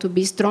up and to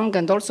be strong,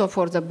 and also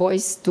for the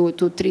boys to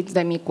treat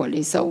them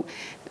equally. So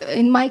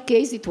in my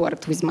case, it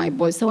worked with my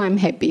boys, so I'm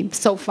happy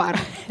so far.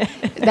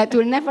 That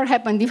will never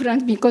happen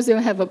different because you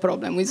have a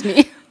problem with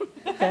me.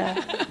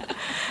 Yeah.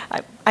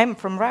 I'm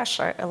from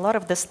Russia. A lot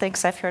of these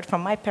things I've heard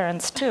from my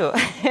parents too.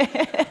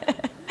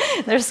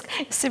 There's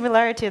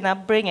similarity in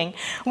upbringing.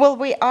 Well,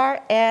 we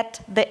are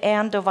at the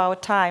end of our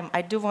time.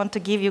 I do want to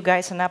give you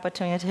guys an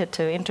opportunity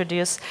to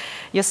introduce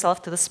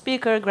yourself to the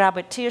speaker, grab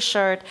a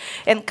T-shirt,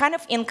 and kind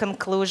of in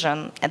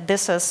conclusion, and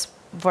this is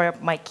where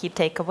my key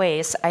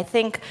takeaways, I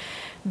think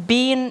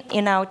being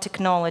in our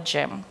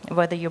technology,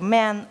 whether you're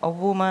man or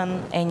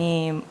woman,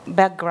 any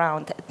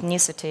background,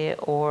 ethnicity,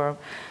 or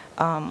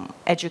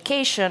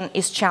education,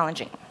 is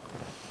challenging.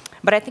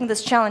 But I think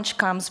this challenge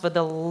comes with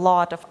a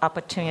lot of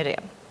opportunity.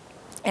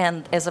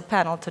 And as a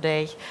panel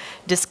today,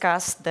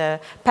 discuss the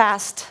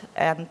past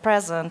and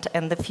present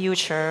and the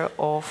future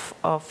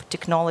of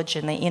technology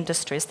in the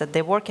industries that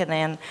they're working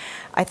in.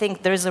 I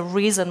think there is a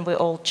reason we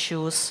all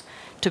choose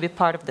to be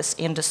part of this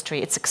industry.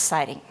 It's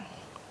exciting.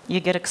 You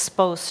get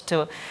exposed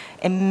to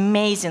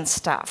amazing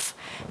stuff.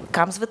 It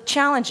comes with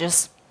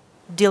challenges.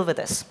 Deal with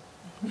this.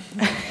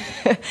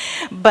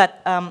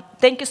 But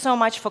thank you so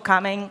much for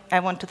coming. I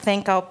want to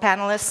thank our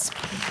panelists.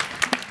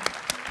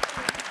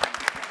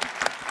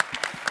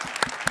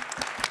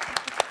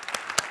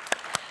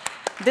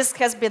 This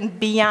has been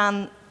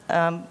beyond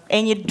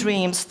any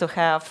dreams to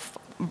have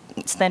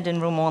standing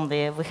room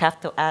only. We have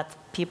to add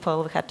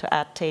people, we had to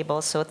add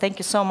tables. So thank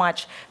you so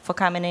much for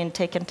coming in,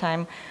 taking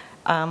time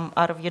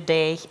out of your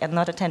day and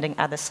not attending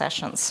other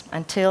sessions.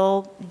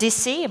 Until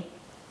DC.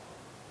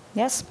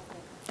 Yes,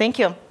 thank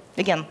you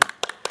again.